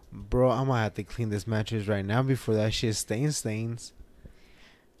 bro, I'm gonna have to clean this mattress right now before that shit stains.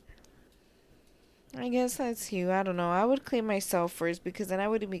 I guess that's you. I don't know. I would clean myself first because then I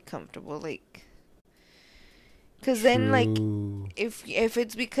wouldn't be comfortable. Like, because then, like, True. if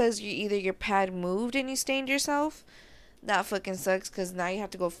it's because your pad moved and you stained yourself, that fucking sucks because now you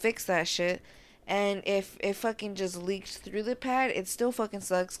have to go fix that shit. And if it fucking just leaked through the pad, it still fucking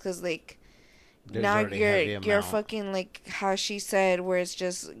sucks because, like, There's now already heavy you're amount. fucking, like how she said, where it's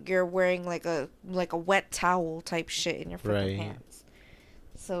just you're wearing like a wet towel type shit in your fucking Right. pants.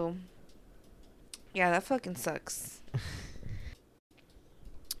 So yeah, that fucking sucks.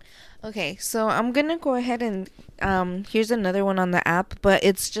 Okay, so I'm gonna go ahead and here's another one on the app, but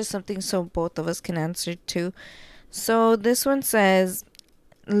it's just something so both of us can answer to. So this one says,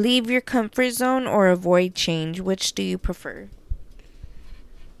 leave your comfort zone or avoid change. Which do you prefer?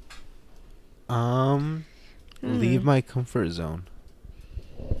 Leave my comfort zone.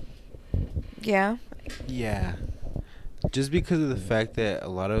 Yeah. Yeah. Just because of the fact that a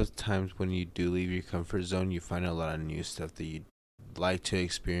lot of times when you do leave your comfort zone, you find a lot of new stuff that you'd like to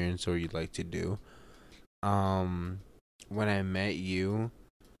experience or you'd like to do. When I met you,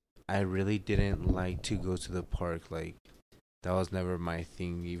 I really didn't like to go to the park. Like, that was never my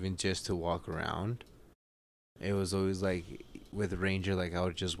thing, even just to walk around. It was always like, with Ranger, like, I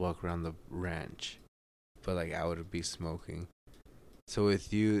would just walk around the ranch, but like, I would be smoking. So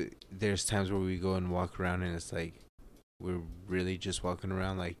with you, there's times where we go and walk around and it's like, we're really just walking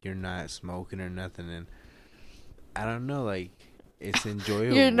around, like, you're not smoking or nothing, and I don't know, like, it's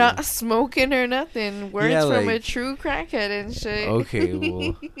enjoyable. You're not smoking or nothing. Words Yeah, from a like, true crackhead and shit. okay,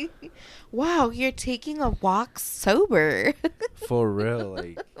 well, Wow, you're taking a walk sober. for real,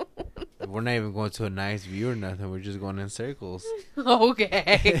 like, we're not even going to a nice view or nothing. We're just going in circles.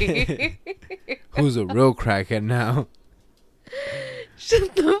 Okay. Who's a real crackhead now?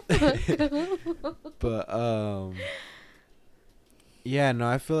 Shut the fuck up. But yeah, no,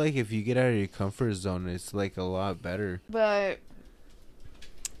 I feel like if you get out of your comfort zone, it's like a lot better. But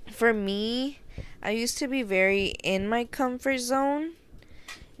for me, I used to be very in my comfort zone.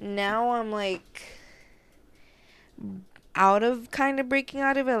 Now I'm like kind of breaking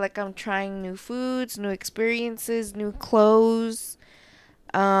out of it. Like, I'm trying new foods, new experiences, new clothes,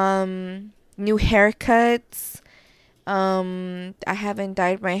 new haircuts. I haven't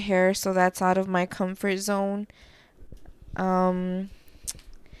dyed my hair, so that's out of my comfort zone. I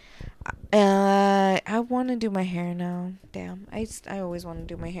want to do my hair now. Damn, I always want to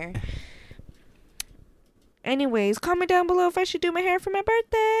do my hair. Anyways, comment down below if I should do my hair for my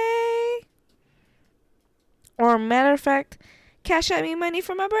birthday. Or, matter of fact, cash out me money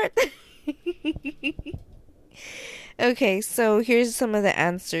for my birthday. Okay, so here's some of the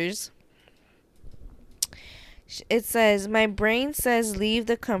answers. It says, my brain says leave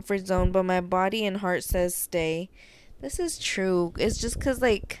the comfort zone, but my body and heart says stay. This is true. It's just because,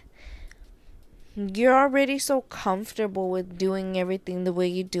 like, you're already so comfortable with doing everything the way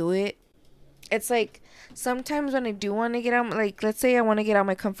you do it. It's like, sometimes when I do want to get out, like, let's say I want to get out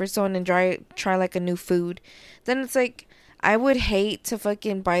my comfort zone and try like a new food, then it's like, I would hate to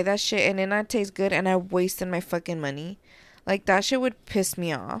fucking buy that shit and it not taste good and I wasted my fucking money. Like, that shit would piss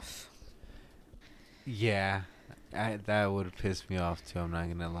me off. Yeah, that would piss me off too. I'm not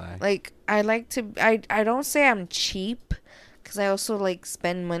gonna lie. Like, I don't say I'm cheap, because I also, like,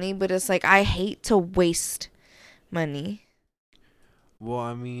 spend money, but it's like, I hate to waste money. Well,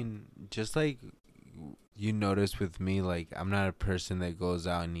 I mean, just like you notice with me, like, I'm not a person that goes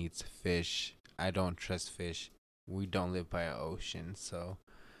out and eats fish. I don't trust fish. We don't live by an ocean, so.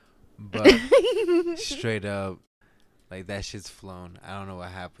 But straight up, like, that shit's flown. I don't know what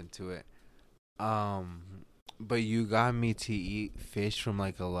happened to it. But you got me to eat fish from,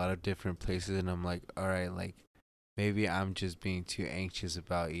 like, a lot of different places, and I'm like, all right, like, maybe I'm just being too anxious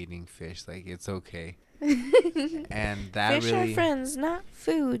about eating fish. Like, it's okay. And that Fish really are friends, not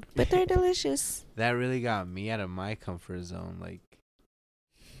food, but they're delicious. that really got me out of my comfort zone. Like,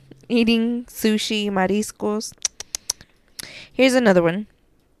 Eating sushi, mariscos. Here's another one.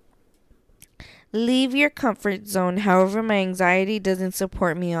 Leave your comfort zone. However, my anxiety doesn't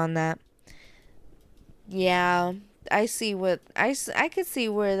support me on that. Yeah, I see what I could see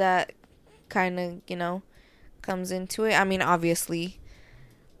where that kind of, comes into it. I mean, obviously.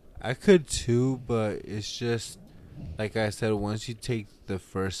 I could too, but it's just like I said, once you take the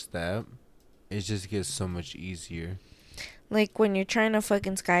first step, it just gets so much easier. Like, when you're trying to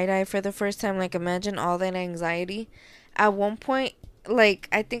fucking skydive for the first time, like, imagine all that anxiety. At one point, like,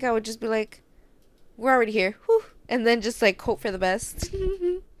 I think I would just be like, we're already here. Whew. And then just, like, hope for the best.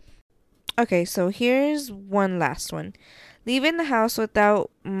 Okay, so here's one last one. Leaving the house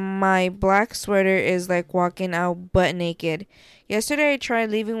without my black sweater is like walking out butt naked. Yesterday I tried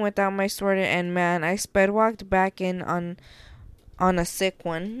leaving without my sweater and man, I sped walked back in on a sick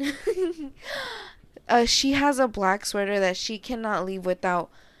one. She has a black sweater that she cannot leave without.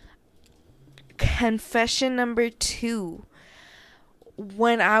 Confession number 2.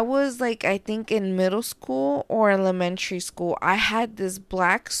 When I was like, I think in middle school or elementary school, I had this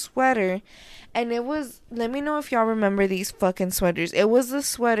black sweater, and it was, let me know if y'all remember these fucking sweaters. It was the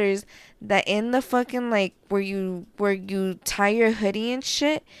sweaters that in the fucking like where you tie your hoodie and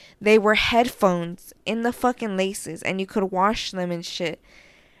shit, they were headphones in the fucking laces and you could wash them and shit.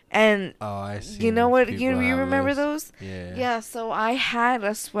 And Oh, I you know seen what, people you have remember those. those? Yeah. Yeah, so I had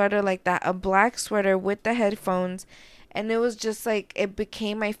a sweater like that, a black sweater with the headphones, and it was just like it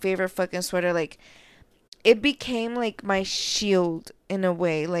became my favorite fucking sweater. Like it became like my shield in a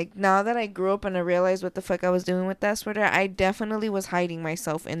way. Like now that I grew up and I realized what the fuck I was doing with that sweater, I definitely was hiding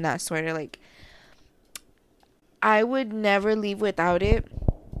myself in that sweater. Like I would never leave without it.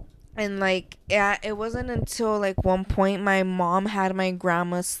 And like yeah, it wasn't until like one point my mom had my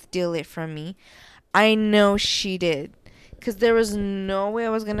grandma steal it from me. I know she did. Because there was no way I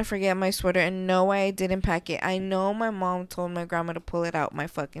was going to forget my sweater and no way I didn't pack it. I know my mom told my grandma to pull it out, my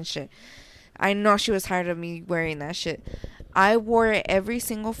fucking shit. I know she was tired of me wearing that shit. I wore it every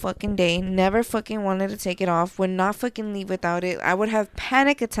single fucking day. Never fucking wanted to take it off. Would not fucking leave without it. I would have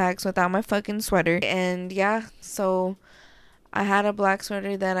panic attacks without my fucking sweater. And yeah, so I had a black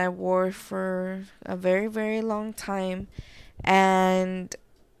sweater that I wore for a very, very long time. And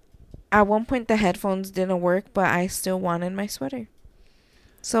at one point the headphones didn't work, but I still wanted my sweater.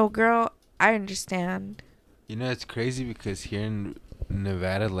 So girl, I understand. You know, it's crazy because here in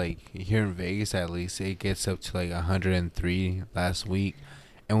Nevada, like here in Vegas at least, it gets up to like 103 last week.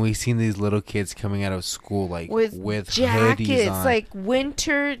 And we seen these little kids coming out of school like with hoodies jackets, on. like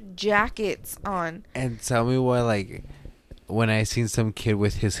winter jackets on. And tell me why, like, when I seen some kid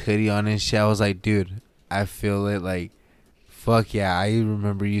with his hoodie on and shit, I was like, dude, I feel it. Like, fuck yeah. I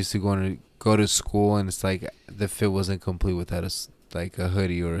remember used to go to school and it's like the fit wasn't complete without like a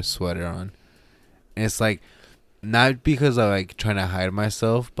hoodie or a sweater on. And it's like, not because I like trying to hide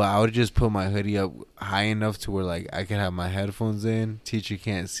myself, but I would just put my hoodie up high enough to where like I could have my headphones in, teacher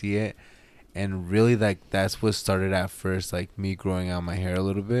can't see it. And really, like, that's what started at first, like me growing out my hair a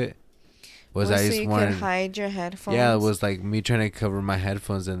little bit. Was Well, I so just you wanted, could hide your headphones. yeah, it was like me trying to cover my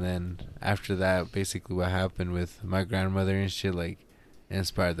headphones, and then after that, basically what happened with my grandmother and shit, like,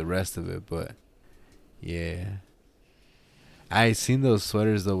 inspired the rest of it. But yeah, I seen those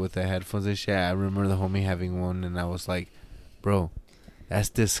sweaters though with the headphones and shit. I remember the homie having one, and I was like, bro, that's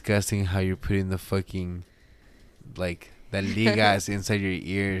disgusting how you're putting the fucking like the ligas inside your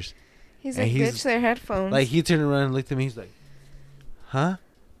ears. He's And like, bitch, they're headphones. Like, he turned around and looked at me. He's like, huh?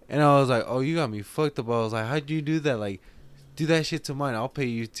 And I was like, oh, you got me fucked up. I was like, how'd you do that? Like, do that shit to mine. I'll pay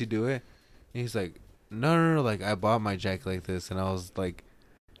you to do it. And he's like, no. Like, I bought my jacket like this. And I was like,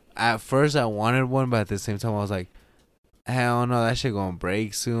 at first I wanted one, but at the same time I was like, hell no, that shit gonna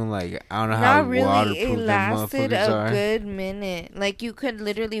break soon. Like, I don't know how not really. waterproof It them lasted motherfuckers a are. good minute. Like you could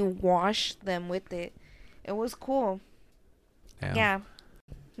literally wash them with it. It was cool. Damn. Yeah.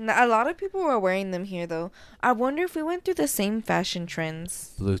 A lot of people were wearing them here, though. I wonder if we went through the same fashion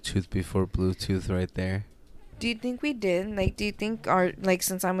trends. Bluetooth before Bluetooth right there. Do you think we did? Like, do you think like,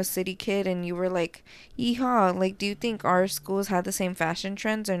 since I'm a city kid and you were like, yeehaw, like, do you think our schools had the same fashion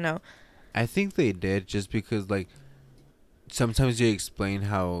trends or no? I think they did, just because, like, sometimes you explain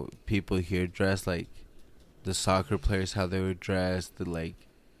how people here dress, like, the soccer players, how they would dress, the, like,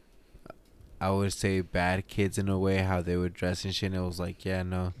 I would say bad kids in a way, how they would dress and shit. And it was like, yeah,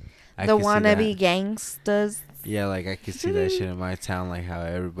 no. The wannabe gangsters. Yeah, like, I could see that shit in my town, like, how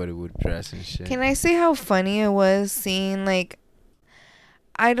everybody would dress and shit. Can I say how funny it was seeing, like,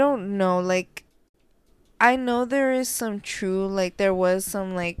 I don't know, like, I know there is some true, like, there was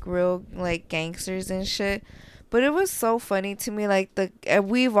some, like, real, like, gangsters and shit. But it was so funny to me, like,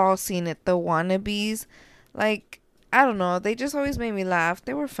 we've all seen it, the wannabes. Like, I don't know. They just always made me laugh.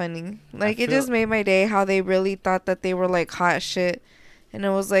 They were funny. Like, it just made my day how they really thought that they were, like, hot shit. And it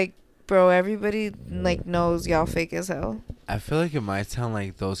was like, bro, everybody, like, knows y'all fake as hell. I feel like in my town,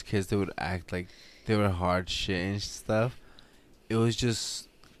 like, those kids that would act like they were hard shit and stuff, it was just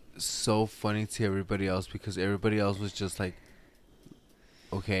so funny to everybody else because everybody else was just like,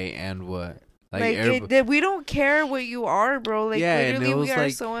 okay, and what? Like we don't care what you are, bro. Like, yeah, literally, we are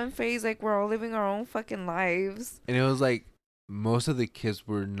like, so unfazed. Like, we're all living our own fucking lives. And it was like, most of the kids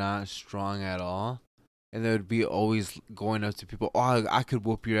were not strong at all. and they would be always going up to people. Oh, I could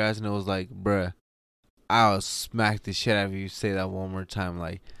whoop your ass, and it was like, bruh, I'll smack the shit out of you. Say that one more time.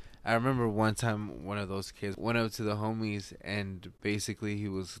 Like, I remember one time one of those kids went up to the homies, and basically he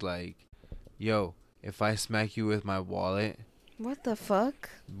was like, "Yo, if I smack you with my wallet, What the fuck?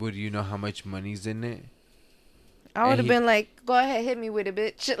 would you know how much money's in it?" I would And have been like, go ahead, hit me with it,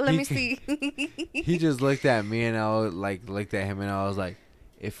 bitch. Let me see. he just looked at me, and I was like, looked at him, and I was like,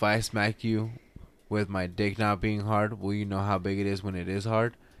 "If I smack you with my dick not being hard, will you know how big it is when it is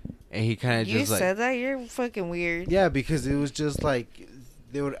hard?" And he kind of You just like, said that? You're fucking weird. yeah, because it was just like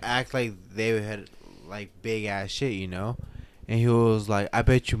they would act like they had like big ass shit, you know. And he was like, "I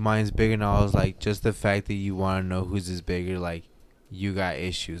bet you mine's bigger." And I was like, "Just the fact that you want to know whose is bigger, like, you got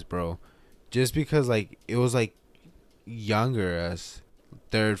issues, bro." Just because like it was like younger us,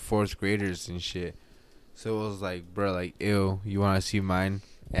 third, fourth graders and shit. So it was like, bro, like, ew, you want to see mine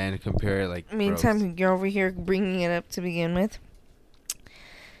and compare it, like, Meantime, you're over here bringing it up to begin with.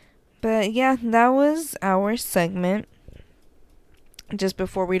 But yeah, that was our segment. Just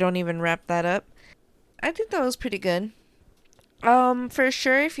before we don't even wrap that up, I think that was pretty good. For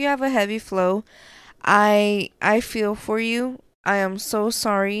sure, if you have a heavy flow, I feel for you. I am so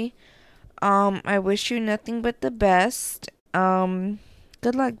sorry. I wish you nothing but the best.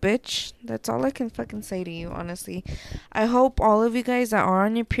 Good luck, bitch. That's all I can fucking say to you, honestly. I hope all of you guys that are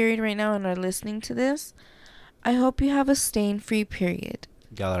on your period right now and are listening to this, I hope you have a stain-free period.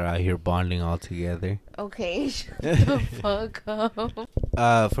 y'all are out here bonding all together. Okay, shut the fuck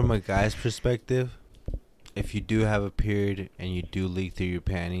up. From a guy's perspective, if you do have a period and you do leak through your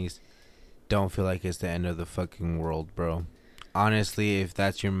panties, don't feel like it's the end of the fucking world, bro. Honestly, if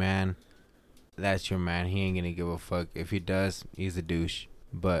that's your man, that's your man. He ain't gonna give a fuck. If he does, he's a douche.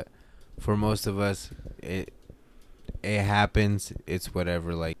 But for most of us, it happens. It's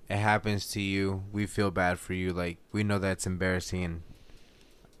whatever. Like, it happens to you. We feel bad for you. Like, we know that's embarrassing. And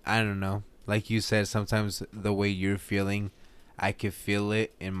I don't know. Like you said, sometimes the way you're feeling, I could feel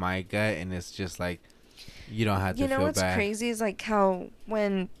it in my gut, and it's just like, you don't have to feel bad. You know what's crazy is like how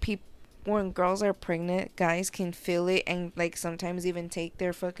when girls are pregnant, guys can feel it and like sometimes even take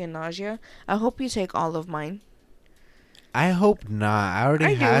their fucking nausea. I hope you take all of mine. I hope not. I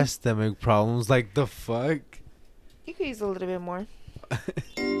already have stomach problems. Like, the fuck? You could use a little bit more.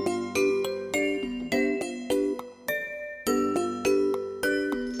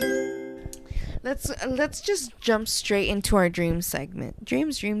 Let's just jump straight into our dream segment.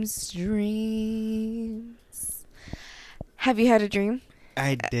 Dreams. Have you had a dream?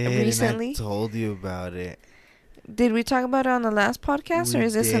 I did. Recently? And I told you about it. Did we talk about it on the last podcast, or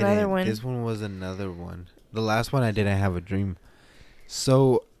is this another one? This one was another one. The last one I didn't have a dream.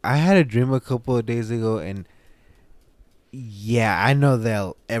 So I had a dream a couple of days ago, and yeah, I know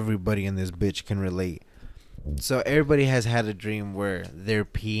that everybody in this bitch can relate. So everybody has had a dream where they're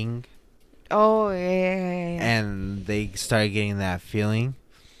peeing. Oh, yeah. And they start getting that feeling.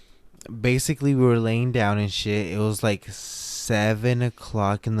 Basically, we were laying down and shit. It was like 7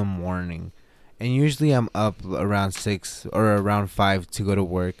 o'clock in the morning. And usually I'm up around 6 or around 5 to go to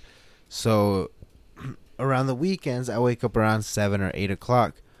work. So around the weekends, I wake up around 7 or 8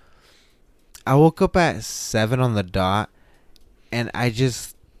 o'clock. I woke up at 7 on the dot. And I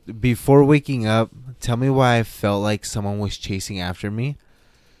just, before waking up, tell me why I felt like someone was chasing after me.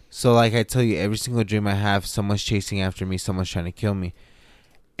 So like I tell you, every single dream I have, someone's chasing after me, someone's trying to kill me.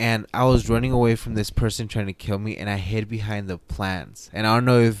 And I was running away from this person trying to kill me, and I hid behind the plants. And I don't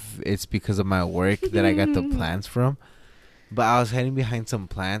know if it's because of my work that I got the plants from, but I was hiding behind some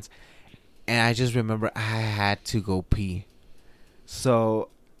plants, and I just remember I had to go pee. So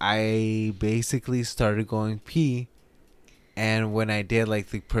I basically started going pee, and when I did,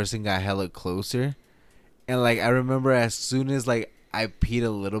 like, the person got hella closer. And like I remember as soon as like I peed a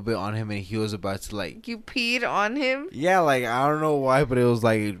little bit on him, and he was about to like... You peed on him? Yeah, like, I don't know why, but it was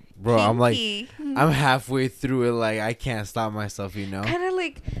like, bro, Pinky. I'm halfway through it, like, I can't stop myself, you know? Kind of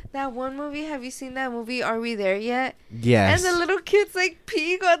like that one movie. Have you seen that movie, Are We There Yet? Yes. And the little kid's like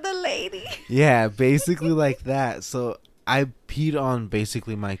peeing on the lady. Yeah, basically like that. So I peed on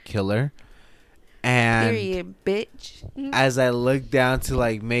basically my killer. And period, bitch. as I looked down to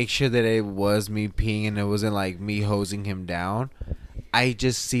like make sure that it was me peeing and it wasn't like me hosing him down, I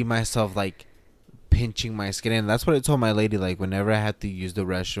just see myself like pinching my skin. And that's what I told my lady. Like, whenever I have to use the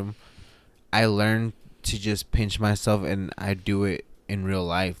restroom, I learned to just pinch myself, and I do it in real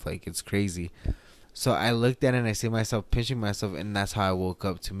life. Like, it's crazy. So I looked at it and I see myself pinching myself, and that's how I woke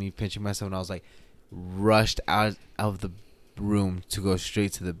up, to me pinching myself. And I was like rushed out of the room to go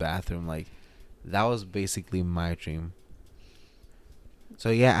straight to the bathroom. Like, that was basically my dream. So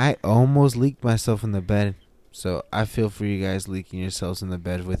yeah, I almost leaked myself in the bed. So I feel for you guys leaking yourselves in the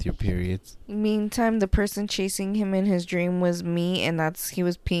bed with your periods. Meantime, the person chasing him in his dream was me, and he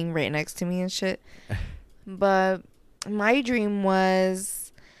was peeing right next to me and shit. But my dream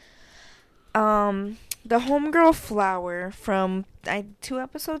was the homegirl Flower from 2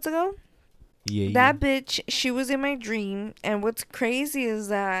 episodes ago. Yeah, yeah. That bitch, she was in my dream, and what's crazy is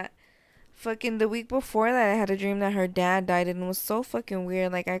that fucking the week before that I had a dream that her dad died, and it was so fucking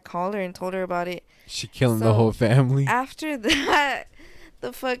weird. Like, I called her and told her about it. She killing the whole So family. after that,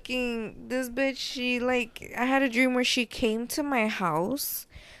 this bitch, she, like, I had a dream where she came to my house,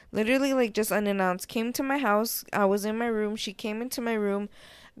 literally, like, just unannounced, came to my house. I was in my room. She came into my room,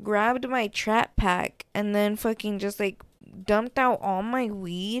 grabbed my trap pack, and then fucking just, like, dumped out all my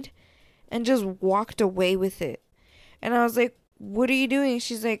weed and just walked away with it. And I was like, what are you doing?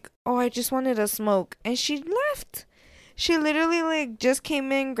 She's like, oh, I just wanted to smoke. And she left. She literally, like, just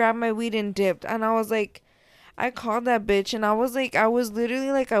came in, grabbed my weed, and dipped. And I was like, I called that bitch. And I was like, I was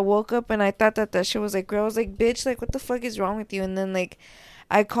literally, like, I woke up and I thought that shit was, like, real. I was like, bitch, like, what the fuck is wrong with you? And then, like,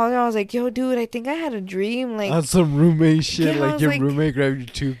 I called her. I was like, yo, dude, I think I had a dream. Like, on some roommate shit, yeah, like your roommate grabbed your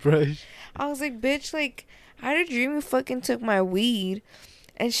toothbrush. I was like, bitch, like, I had a dream you fucking took my weed.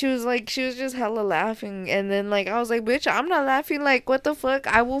 And she was just hella laughing. And then, like, I was like, bitch, I'm not laughing. Like, what the fuck?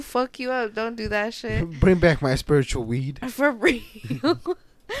 I will fuck you up. Don't do that shit. Bring back my spiritual weed. For real.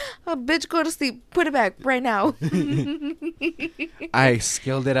 Oh, bitch, go to sleep. Put it back right now. I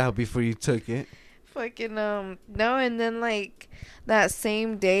scaled it out before you took it. Fucking, no. And then, like, that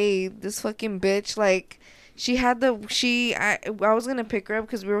same day, this fucking bitch, like, I was gonna pick her up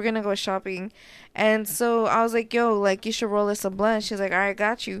because we were gonna go shopping, and so I was like, yo, like, you should roll us a blunt. She's like, alright,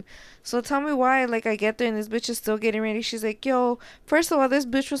 got you. So tell me why. Like, I get there and this bitch is still getting ready. She's like, yo, first of all, this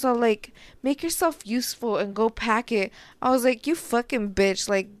bitch was all like, make yourself useful and go pack it. I was like, you fucking bitch.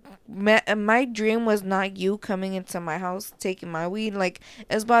 Like, my dream was not you coming into my house taking my weed. Like,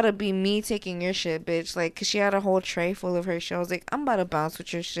 it's about to be me taking your shit, bitch. Like, 'cause she had a whole tray full of her shit. I was like, I'm about to bounce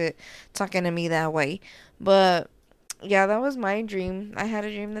with your shit talking to me that way. But yeah, that was my dream. I had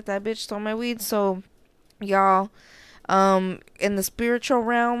a dream that bitch stole my weed. So y'all, in the spiritual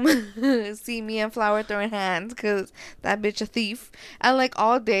realm, see me and Flower throwing hands because that bitch a thief. And, like,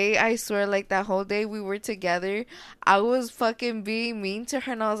 all day, I swear, like, that whole day we were together, I was fucking being mean to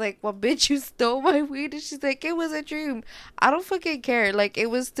her, and I was like, well, bitch, you stole my weed. And she's like, it was a dream. I don't fucking care. Like,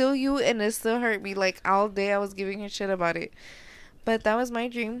 it was still you, and it still hurt me. Like, all day I was giving her shit about it. But that was my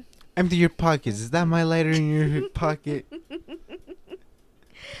dream. Empty your pockets. Is that my lighter in your pocket?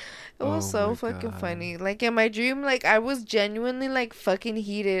 It was so fucking funny. Like, in my dream, like, I was genuinely, like, fucking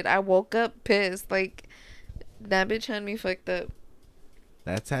heated. I woke up pissed. Like, that bitch had me fucked up.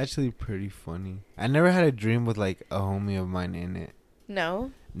 That's actually pretty funny. I never had a dream with, like, a homie of mine in it.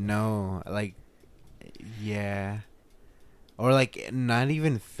 No? No. Like, yeah. Or, like, not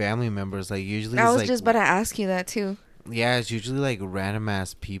even family members. Like, usually I was like, just about to ask you that, too. Yeah, it's usually, like,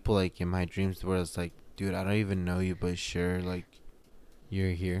 random-ass people, like, in my dreams where it's like, dude, I don't even know you, but sure, like,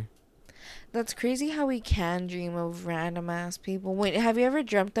 you're here. That's crazy how we can dream of random ass people. Wait, have you ever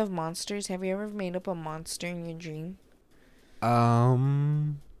dreamt of monsters? Have you ever made up a monster in your dream?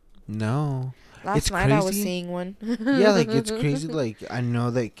 No. Last night crazy. I was seeing one. Yeah, like, it's crazy. Like, I know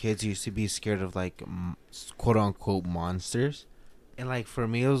that kids used to be scared of, like, quote unquote monsters, and, like, for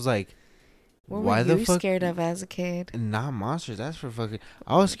me it was like, what why were you scared of as a kid? Not monsters. That's for fucking.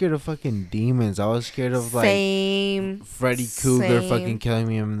 I was scared of fucking demons. I was scared of, like, Freddy Krueger fucking killing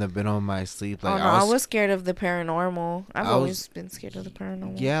me in the middle of my sleep. Like, I was scared of the paranormal. I've always been scared of the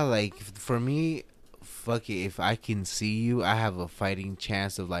paranormal. Yeah, like, for me, fuck it. If I can see you, I have a fighting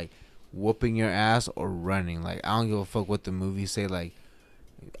chance of, like, whooping your ass or running. Like, I don't give a fuck what the movies say. Like,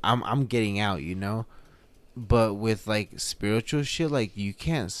 I'm getting out, you know. But with, like, spiritual shit, like, you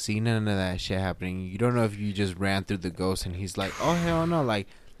can't see none of that shit happening. You don't know if you just ran through the ghost and he's like, oh, hell no, like,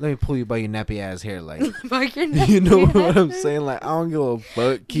 let me pull you by your nappy ass hair, like, you know what I'm saying? Like, I don't give a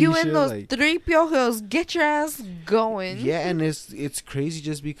fuck, Keisha. You and those, like, 3 piojos, get your ass going. Yeah, and it's crazy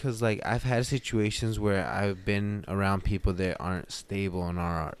just because, like, I've had situations where I've been around people that aren't stable and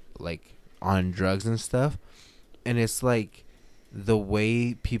are, like, on drugs and stuff, and it's, like, the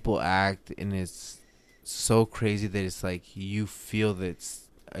way people act, and it's so crazy that it's like you feel that's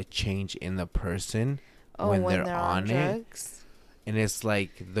a change in the person when they're on drugs. It, and it's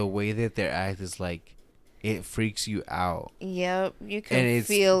like the way that they act is like it freaks you out. Yep, you can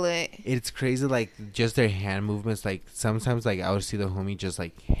feel it. It's crazy, like, just their hand movements. Like, sometimes, like, I would see the homie just,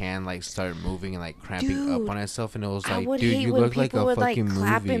 like, hand, like, start moving and, like, cramping up on itself, and it was like, dude, you look like a fucking movie.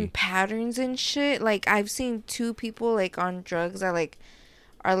 Clap in patterns and shit. Like, I've seen 2 people, like, on drugs that, like,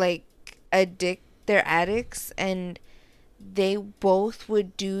 are like they're addicts, and they both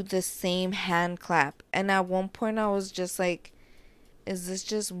would do the same hand clap. And at one point I was just like, is this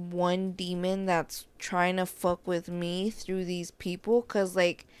just one demon that's trying to fuck with me through these people? Cause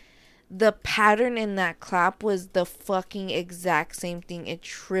like the pattern in that clap was the fucking exact same thing. It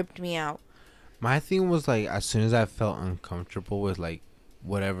tripped me out. My thing was like, as soon as I felt uncomfortable with like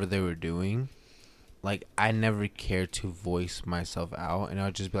whatever they were doing, like I never cared to voice myself out, and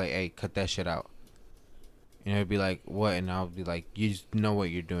I'd just be like, "Hey, cut that shit out." And I'd be like, "What?" And I'll be like, "You just know what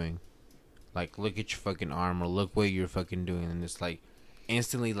you're doing. Like, look at your fucking arm, or look what you're fucking doing." And it's like,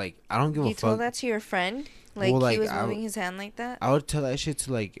 instantly, like I don't give a fuck. You told that to your friend? Like, well, like, he was moving his hand like that? I would tell that shit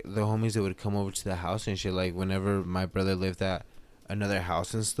to like the homies that would come over to the house and shit. Like whenever my brother lived at another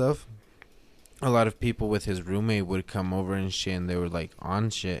house and stuff, a lot of people with his roommate would come over and shit, and they were like on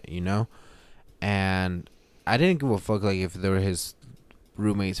shit, you know. And I didn't give a fuck like if they were his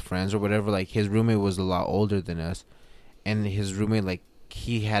roommate's friends or whatever. Like his roommate was a lot older than us, and his roommate, like,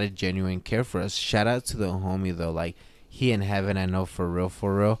 he had a genuine care for us. Shout out to the homie though, like he in heaven, I know, for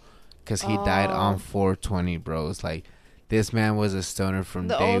real, because he died on 420, bros. Like this man was a stoner from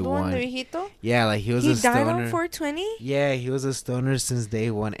the day old one. The viejito? Yeah, like he was a stoner. He died on 420? Yeah, he was a stoner since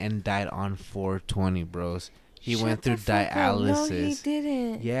day one and died on 420, bros. He went through dialysis. No, he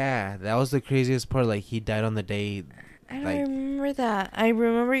didn't. Yeah, that was the craziest part. Like he died on the day. I don't remember that. I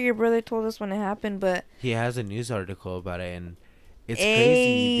remember your brother told us when it happened, but he has a news article about it, and it's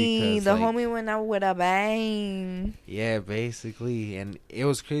crazy because the homie went out with a bang. Yeah, basically, and it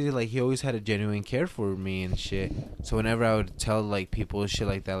was crazy. Like he always had a genuine care for me and shit. So whenever I would tell like people shit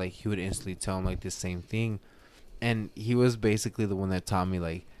like that, like he would instantly tell them like the same thing. And he was basically the one that taught me.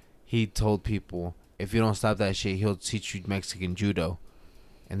 Like he told people, if you don't stop that shit, he'll teach you Mexican judo.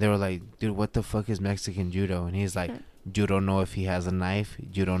 And they were like, dude, what the fuck is Mexican judo? And he's like, you don't know if he has a knife.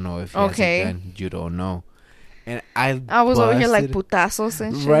 You don't know if he has a gun. You don't know. And I was over here like putazos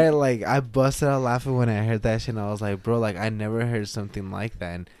and shit. Right, like I busted out laughing when I heard that shit. And I was like, bro, like I never heard something like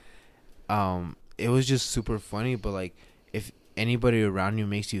that. And it was just super funny. But like, if anybody around you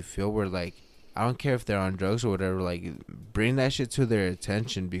makes you feel weird, like, I don't care if they're on drugs or whatever, like, bring that shit to their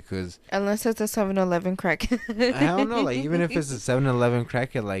attention, because unless it's a 7-Eleven crack. I don't know, like, even if it's a 7-Eleven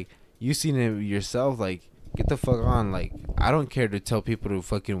crackhead, like, you seen it yourself, like, get the fuck on. Like, I don't care to tell people to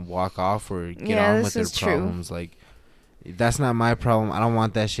fucking walk off or get on with their problems. True. Like, that's not my problem. I don't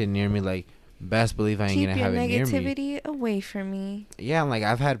want that shit near me. Like, best believe I ain't gonna have it near me. Keep your negativity away from me. Yeah, and like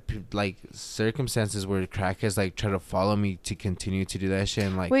I've had like circumstances where crackheads like try to follow me to continue to do that shit.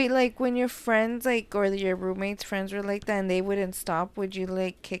 And like, wait, like when your friends like or your roommates' friends were like that and they wouldn't stop, would you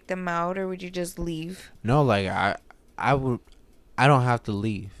like kick them out or would you just leave? No, like I don't have to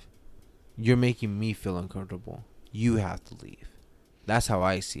leave. You're making me feel uncomfortable. You have to leave. That's how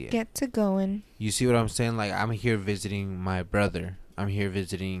I see it. Get to going. You see what I'm saying? Like, I'm here visiting my brother. I'm here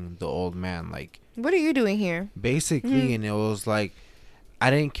visiting the old man. Like, what are you doing here? Basically, and it was like,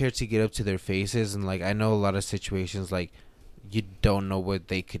 I didn't care to get up to their faces. And like, I know a lot of situations, like, you don't know what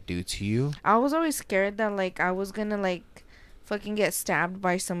they could do to you. I was always scared that like I was gonna like fucking get stabbed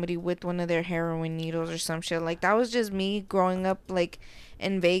by somebody with one of their heroin needles or some shit. Like, that was just me growing up like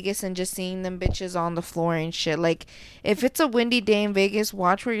in Vegas and just seeing them bitches on the floor and shit. Like, if it's a windy day in Vegas,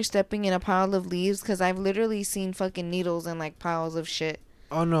 watch where you're stepping in a pile of leaves, because I've literally seen fucking needles and like piles of shit.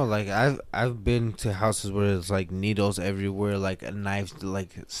 Oh no, like I've been to houses where it's like needles everywhere, like a knife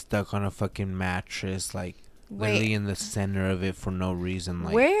like stuck on a fucking mattress, like literally in the center of it for no reason.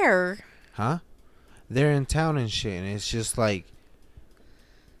 Like, where? Huh? They're in town and shit, and it's just like,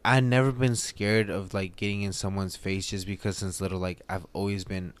 I've never been scared of like getting in someone's face, just because since little, like, I've always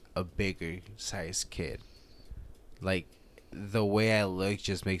been a bigger size kid. Like, the way I look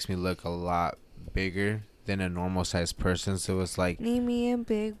just makes me look a lot bigger than a normal sized person. So it's like, need me a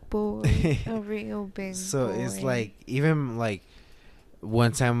big boy, a real big so boy. It's like, even like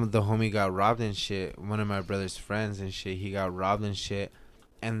one time the homie got robbed and shit, one of my brother's friends and shit, he got robbed and shit,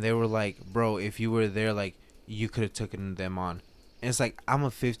 and they were like, bro, if you were there, like, you could have taken them on. And it's like, I'm a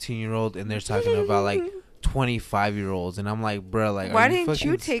 15-year-old and they're talking about like 25-year-olds, and I'm like, bro, like, why didn't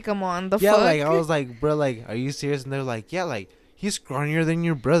you take them on? The yeah, fuck? like, I was like, bro, like, are you serious? And they're like, yeah, like, he's scrawnier than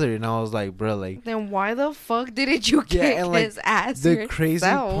your brother. And I was like, bro, like, then why the fuck didn't you kick his ass? The crazy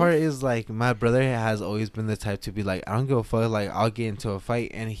part is, like, my brother has always been the type to be like, I don't give a fuck, like, I'll get into a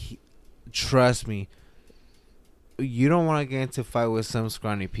fight. And he, trust me, you don't want to get into a fight with some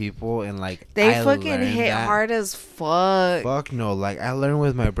scrawny people, and like, they fucking hit hard as fuck. Fuck no, like, I learned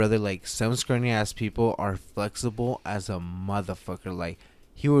with my brother, like, some scrawny ass people are flexible as a motherfucker. Like,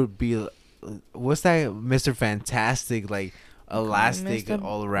 he would be, what's that, Mr. Fantastic, like, elastic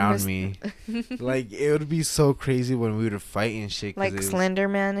all around me. Like, it would be so crazy when we would fight and shit. Like Slender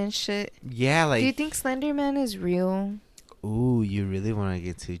Man and shit. Yeah, like. Do you think Slender Man is real? Ooh, you really want to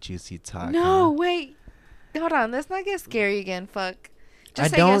get to juicy talk? No, huh? wait. Hold on. Let's not get scary again. Fuck.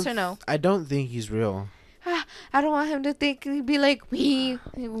 Just say yes or no. I don't think he's real. I don't want him to think he'd be like me.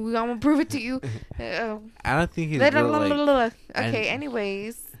 I'm gonna prove it to you. I don't think he's real. Okay.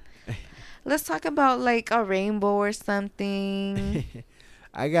 Anyways, let's talk about like a rainbow or something.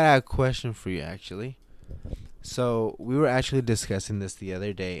 I got a question for you, actually. So we were actually discussing this the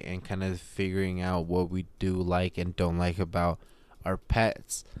other day and kind of figuring out what we do like and don't like about our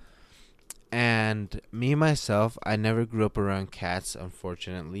pets. And me myself, I never grew up around cats,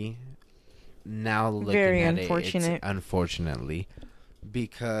 unfortunately. Now looking Very at unfortunate. it's unfortunately,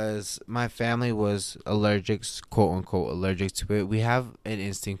 because my family was allergic, quote unquote, allergic to it. We have an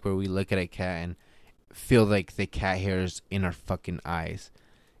instinct where we look at a cat and feel like the cat hairs in our fucking eyes,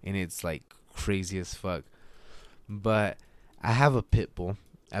 and it's like crazy as fuck. But I have a pit bull.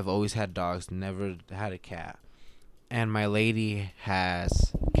 I've always had dogs, never had a cat, and my lady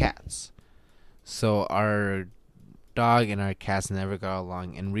has cats. So our dog and our cats never got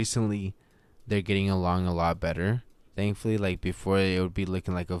along, and recently they're getting along a lot better. Thankfully, like before, it would be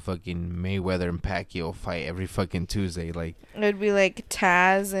looking like a fucking Mayweather and Pacquiao fight every fucking Tuesday. Like, it would be like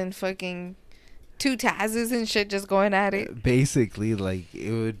Taz and fucking two Tazes and shit just going at it. Basically, like,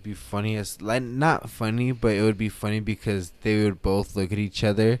 it would be funny as, like, not funny, but it would be funny because they would both look at each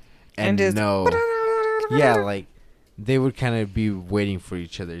other and just know. Yeah, like, they would kind of be waiting for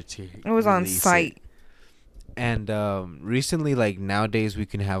each other to. It was on sight. And recently, like, nowadays we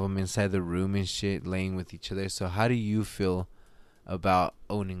can have them inside the room and shit, laying with each other. So how do you feel about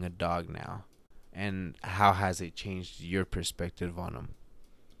owning a dog now? And how has it changed your perspective on them?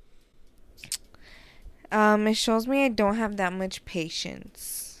 It shows me I don't have that much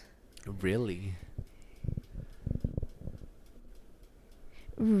patience. Really?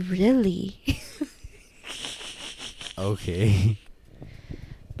 Really? Okay.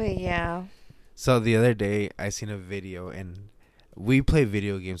 But yeah. So the other day I seen a video, and we play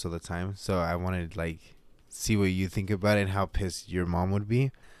video games all the time, so I wanted to like see what you think about it and how pissed your mom would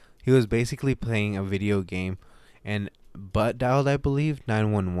be. He was basically playing a video game and butt dialed, I believe,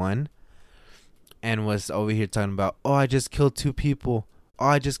 911, and was over here talking about, oh, I just killed 2 people. Oh,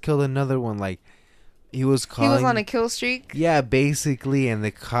 I just killed another one. Like, he was calling. He was on a kill streak? Yeah, basically, and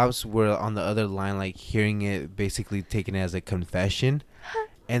the cops were on the other line, like, hearing it, basically taking it as a confession.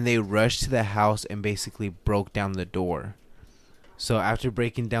 And they rushed to the house and basically broke down the door. So after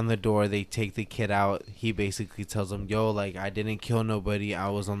breaking down the door, they take the kid out. He basically tells them, yo, like, I didn't kill nobody. I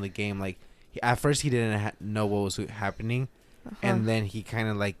was on the game. Like, at first he didn't know what was happening. And then he kind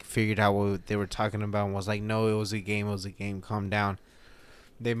of, like, figured out what they were talking about and was like, no, it was a game. It was a game. Calm down.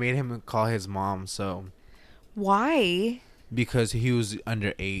 They made him call his mom, so. Why? Because he was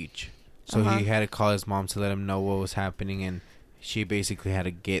underage. So he had to call his mom to let him know what was happening, and she basically had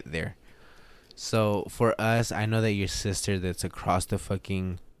to get there. So for us, I know that your sister that's across the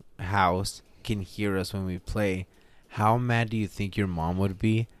fucking house can hear us when we play. How mad do you think your mom would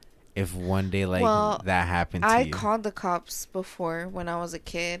be if one day that happened to you? I called the cops before when I was a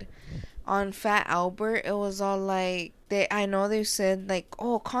kid. On Fat Albert, it was all like, I know they said like,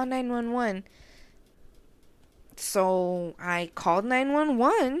 oh, call 911. So I called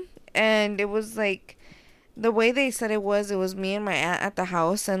 911, and it was like, the way they said it was me and my aunt at the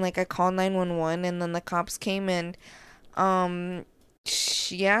house, and like I called 911, and then the cops came, and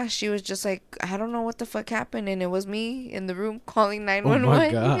she was just like, I don't know what the fuck happened, and it was me in the room calling 911. Oh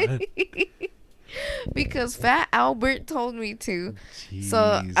my god. Because Fat Albert told me to. Jeez.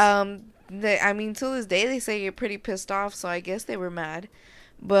 So till this day they say you're pretty pissed off, so I guess they were mad.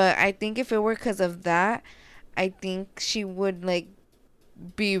 But I think if it were because of that, I think she would like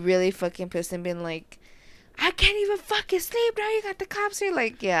be really fucking pissed and been like, I can't even fucking sleep now. You got the cops here.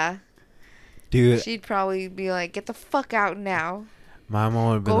 Like, yeah. Dude. She'd probably be like, get the fuck out now. My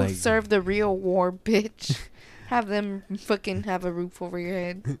mom would be like, go serve the real war, bitch. Have them fucking have a roof over your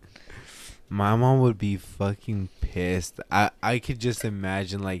head. My mom would be fucking pissed. I could just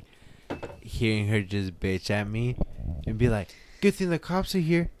imagine, like, hearing her just bitch at me and be like, good thing the cops are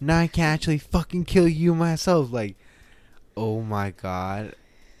here. Now I can actually fucking kill you myself. Like, oh my god.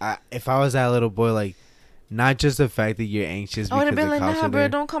 If I was that little boy, like, not just the fact that you're anxious because the cops are there. I would have been like, nah, bro,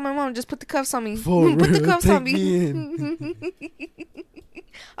 don't call my mom. Just put the cuffs on me. For put real, the cuffs take on me.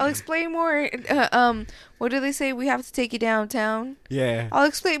 I'll explain more. What do they say? We have to take you downtown. Yeah. I'll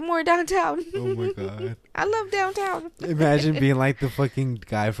explain more downtown. Oh my god. I love downtown. Imagine being like the fucking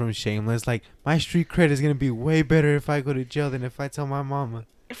guy from Shameless. Like, my street cred is gonna be way better if I go to jail than if I tell my mama.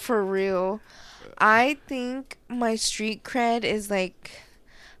 For real. I think my street cred is like,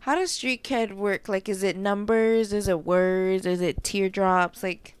 how does street cred work? Like, is it numbers? Is it words? Is it teardrops?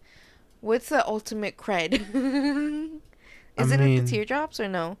 Like, what's the ultimate cred? Is it the teardrops or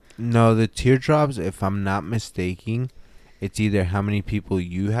no? No, the teardrops, if I'm not mistaken, it's either how many people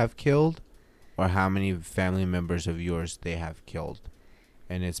you have killed or how many family members of yours they have killed.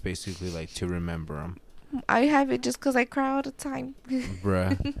 And it's basically like to remember them. I have it just because I cry all the time.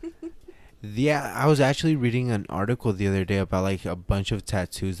 Bruh. Yeah, I was actually reading an article the other day about like a bunch of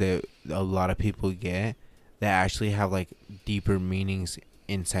tattoos that a lot of people get that actually have like deeper meanings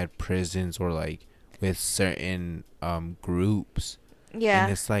inside prisons or like with certain groups. Yeah.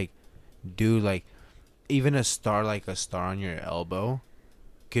 And it's like, dude, like even a star on your elbow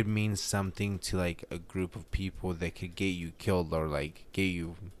could mean something to like a group of people that could get you killed or like get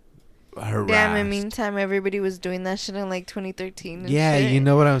you harassed. Damn, in the meantime, everybody was doing that shit in like 2013. Yeah, shit. You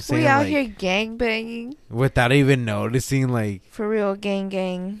know what I'm saying? We out like, here gang banging. Without even noticing, like. For real,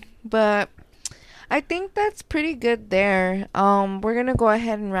 gang. But I think that's pretty good there. We're going to go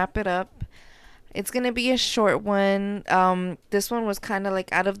ahead and wrap it up. It's going to be a short one. This one was kind of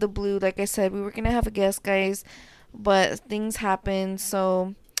like out of the blue. Like I said, we were going to have a guest, guys. But things happened.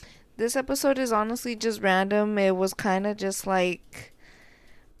 So this episode is honestly just random. It was kind of just like...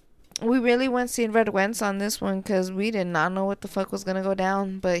 We really went sin vergüenza on this one because we did not know what the fuck was going to go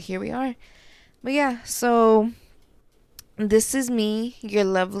down. But here we are. But yeah, so this is me, your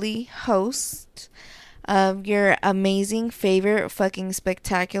lovely host of your amazing, favorite, fucking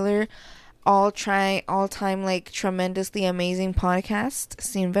spectacular, all-time, like, tremendously amazing podcast,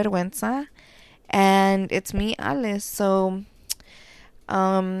 Sin Vergüenza. And it's me, Alice. So,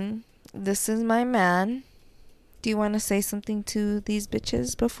 this is my man. Do you want to say something to these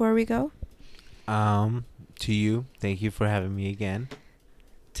bitches before we go? To you, thank you for having me again.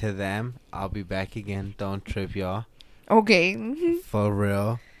 To them, I'll be back again. Don't trip, y'all. Okay. For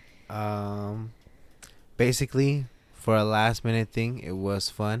real. Basically, for a last minute thing, it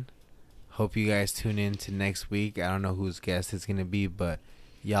was fun. Hope you guys tune in to next week. I don't know whose guest it's gonna be, but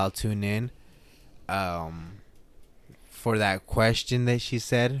y'all tune in. For that question that she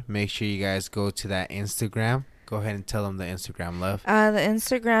said, make sure you guys go to that Instagram. Go ahead and tell them the Instagram, love. The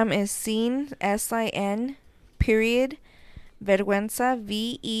Instagram is sin, SIN, period, vergüenza,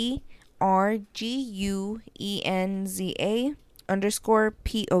 VERGUENZA, _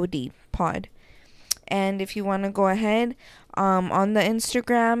 POD. And if you want to go ahead, on the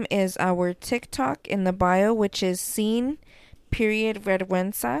Instagram is our TikTok in the bio, which is sin, period,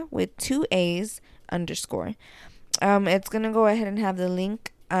 vergüenza, with 2 A's, _ It's going to go ahead and have the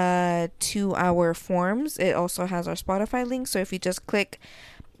link to our forms. It also has our Spotify link, so if you just click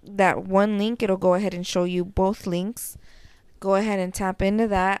that one link, it'll go ahead and show you both links. Go ahead and tap into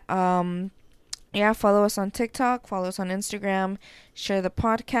that. Follow us on TikTok, follow us on Instagram, share the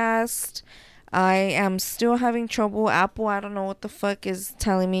podcast. I am still having trouble. Apple, I don't know what the fuck is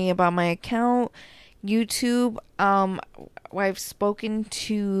telling me about my account. YouTube, I've spoken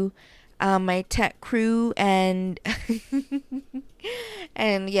to my tech crew, and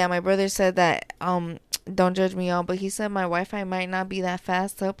and yeah, my brother said that don't judge me, y'all, but he said my Wi-Fi might not be that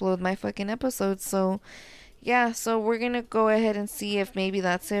fast to upload my fucking episodes. So yeah, so we're gonna go ahead and see if maybe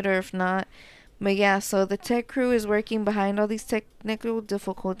that's it or if not. But yeah, so the tech crew is working behind all these technical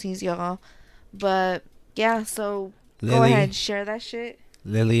difficulties, y'all. But yeah, so Lily, go ahead, share that shit.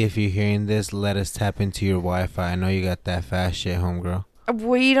 Lily, if you're hearing this, let us tap into your Wi-Fi. I know you got that fast shit, homegirl.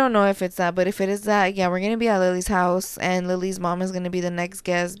 We don't know if it's that, but if it is that, yeah, we're going to be at Lily's house, and Lily's mom is going to be the next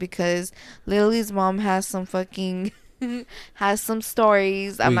guest because Lily's mom has some fucking, has some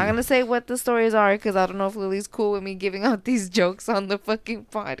stories. I'm not going to say what the stories are because I don't know if Lily's cool with me giving out these jokes on the fucking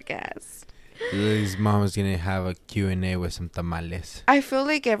podcast. Lily's mom is going to have a Q&A with some tamales. I feel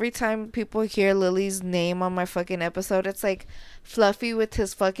like every time people hear Lily's name on my fucking episode, it's like Fluffy with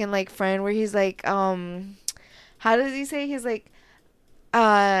his fucking, like, friend where he's like, how does he say? He's like,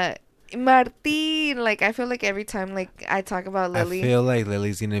 Martin. Like, I feel like every time, like, I talk about Lily, I feel like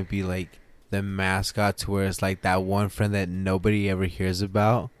Lily's gonna be like the mascot to where it's like that one friend that nobody ever hears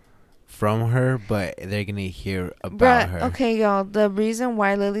about from her, but they're gonna hear about her. Okay, y'all, the reason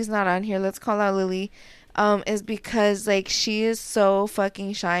why Lily's not on here, let's call out Lily, is because, like, she is so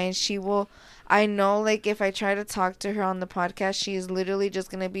fucking shy, and she will, I know, like, if I try to talk to her on the podcast, she is literally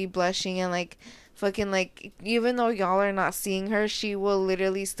just gonna be blushing and, like, fucking like, even though y'all are not seeing her, she will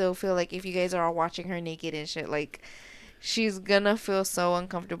literally still feel like if you guys are all watching her naked and shit, like she's gonna feel so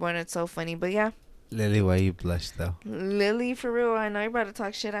uncomfortable, and it's so funny. But yeah, Lily, why you blush though? Lily, for real, I know you're about to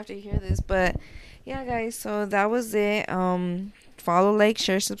talk shit after you hear this, but yeah, guys, so that was it. Follow, like,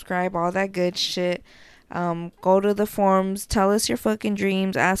 share, subscribe, all that good shit. Go to the forums, tell us your fucking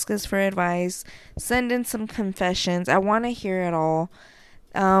dreams, ask us for advice, send in some confessions. I want to hear it all.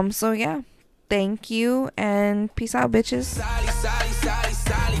 So yeah, thank you and peace out, bitches.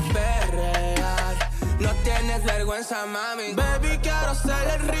 No tienes vergüenza, mami. Baby, quiero ser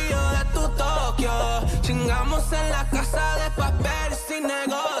el río de tu Tokio. Chingamos en la casa de papel sin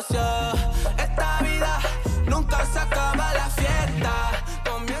negocio.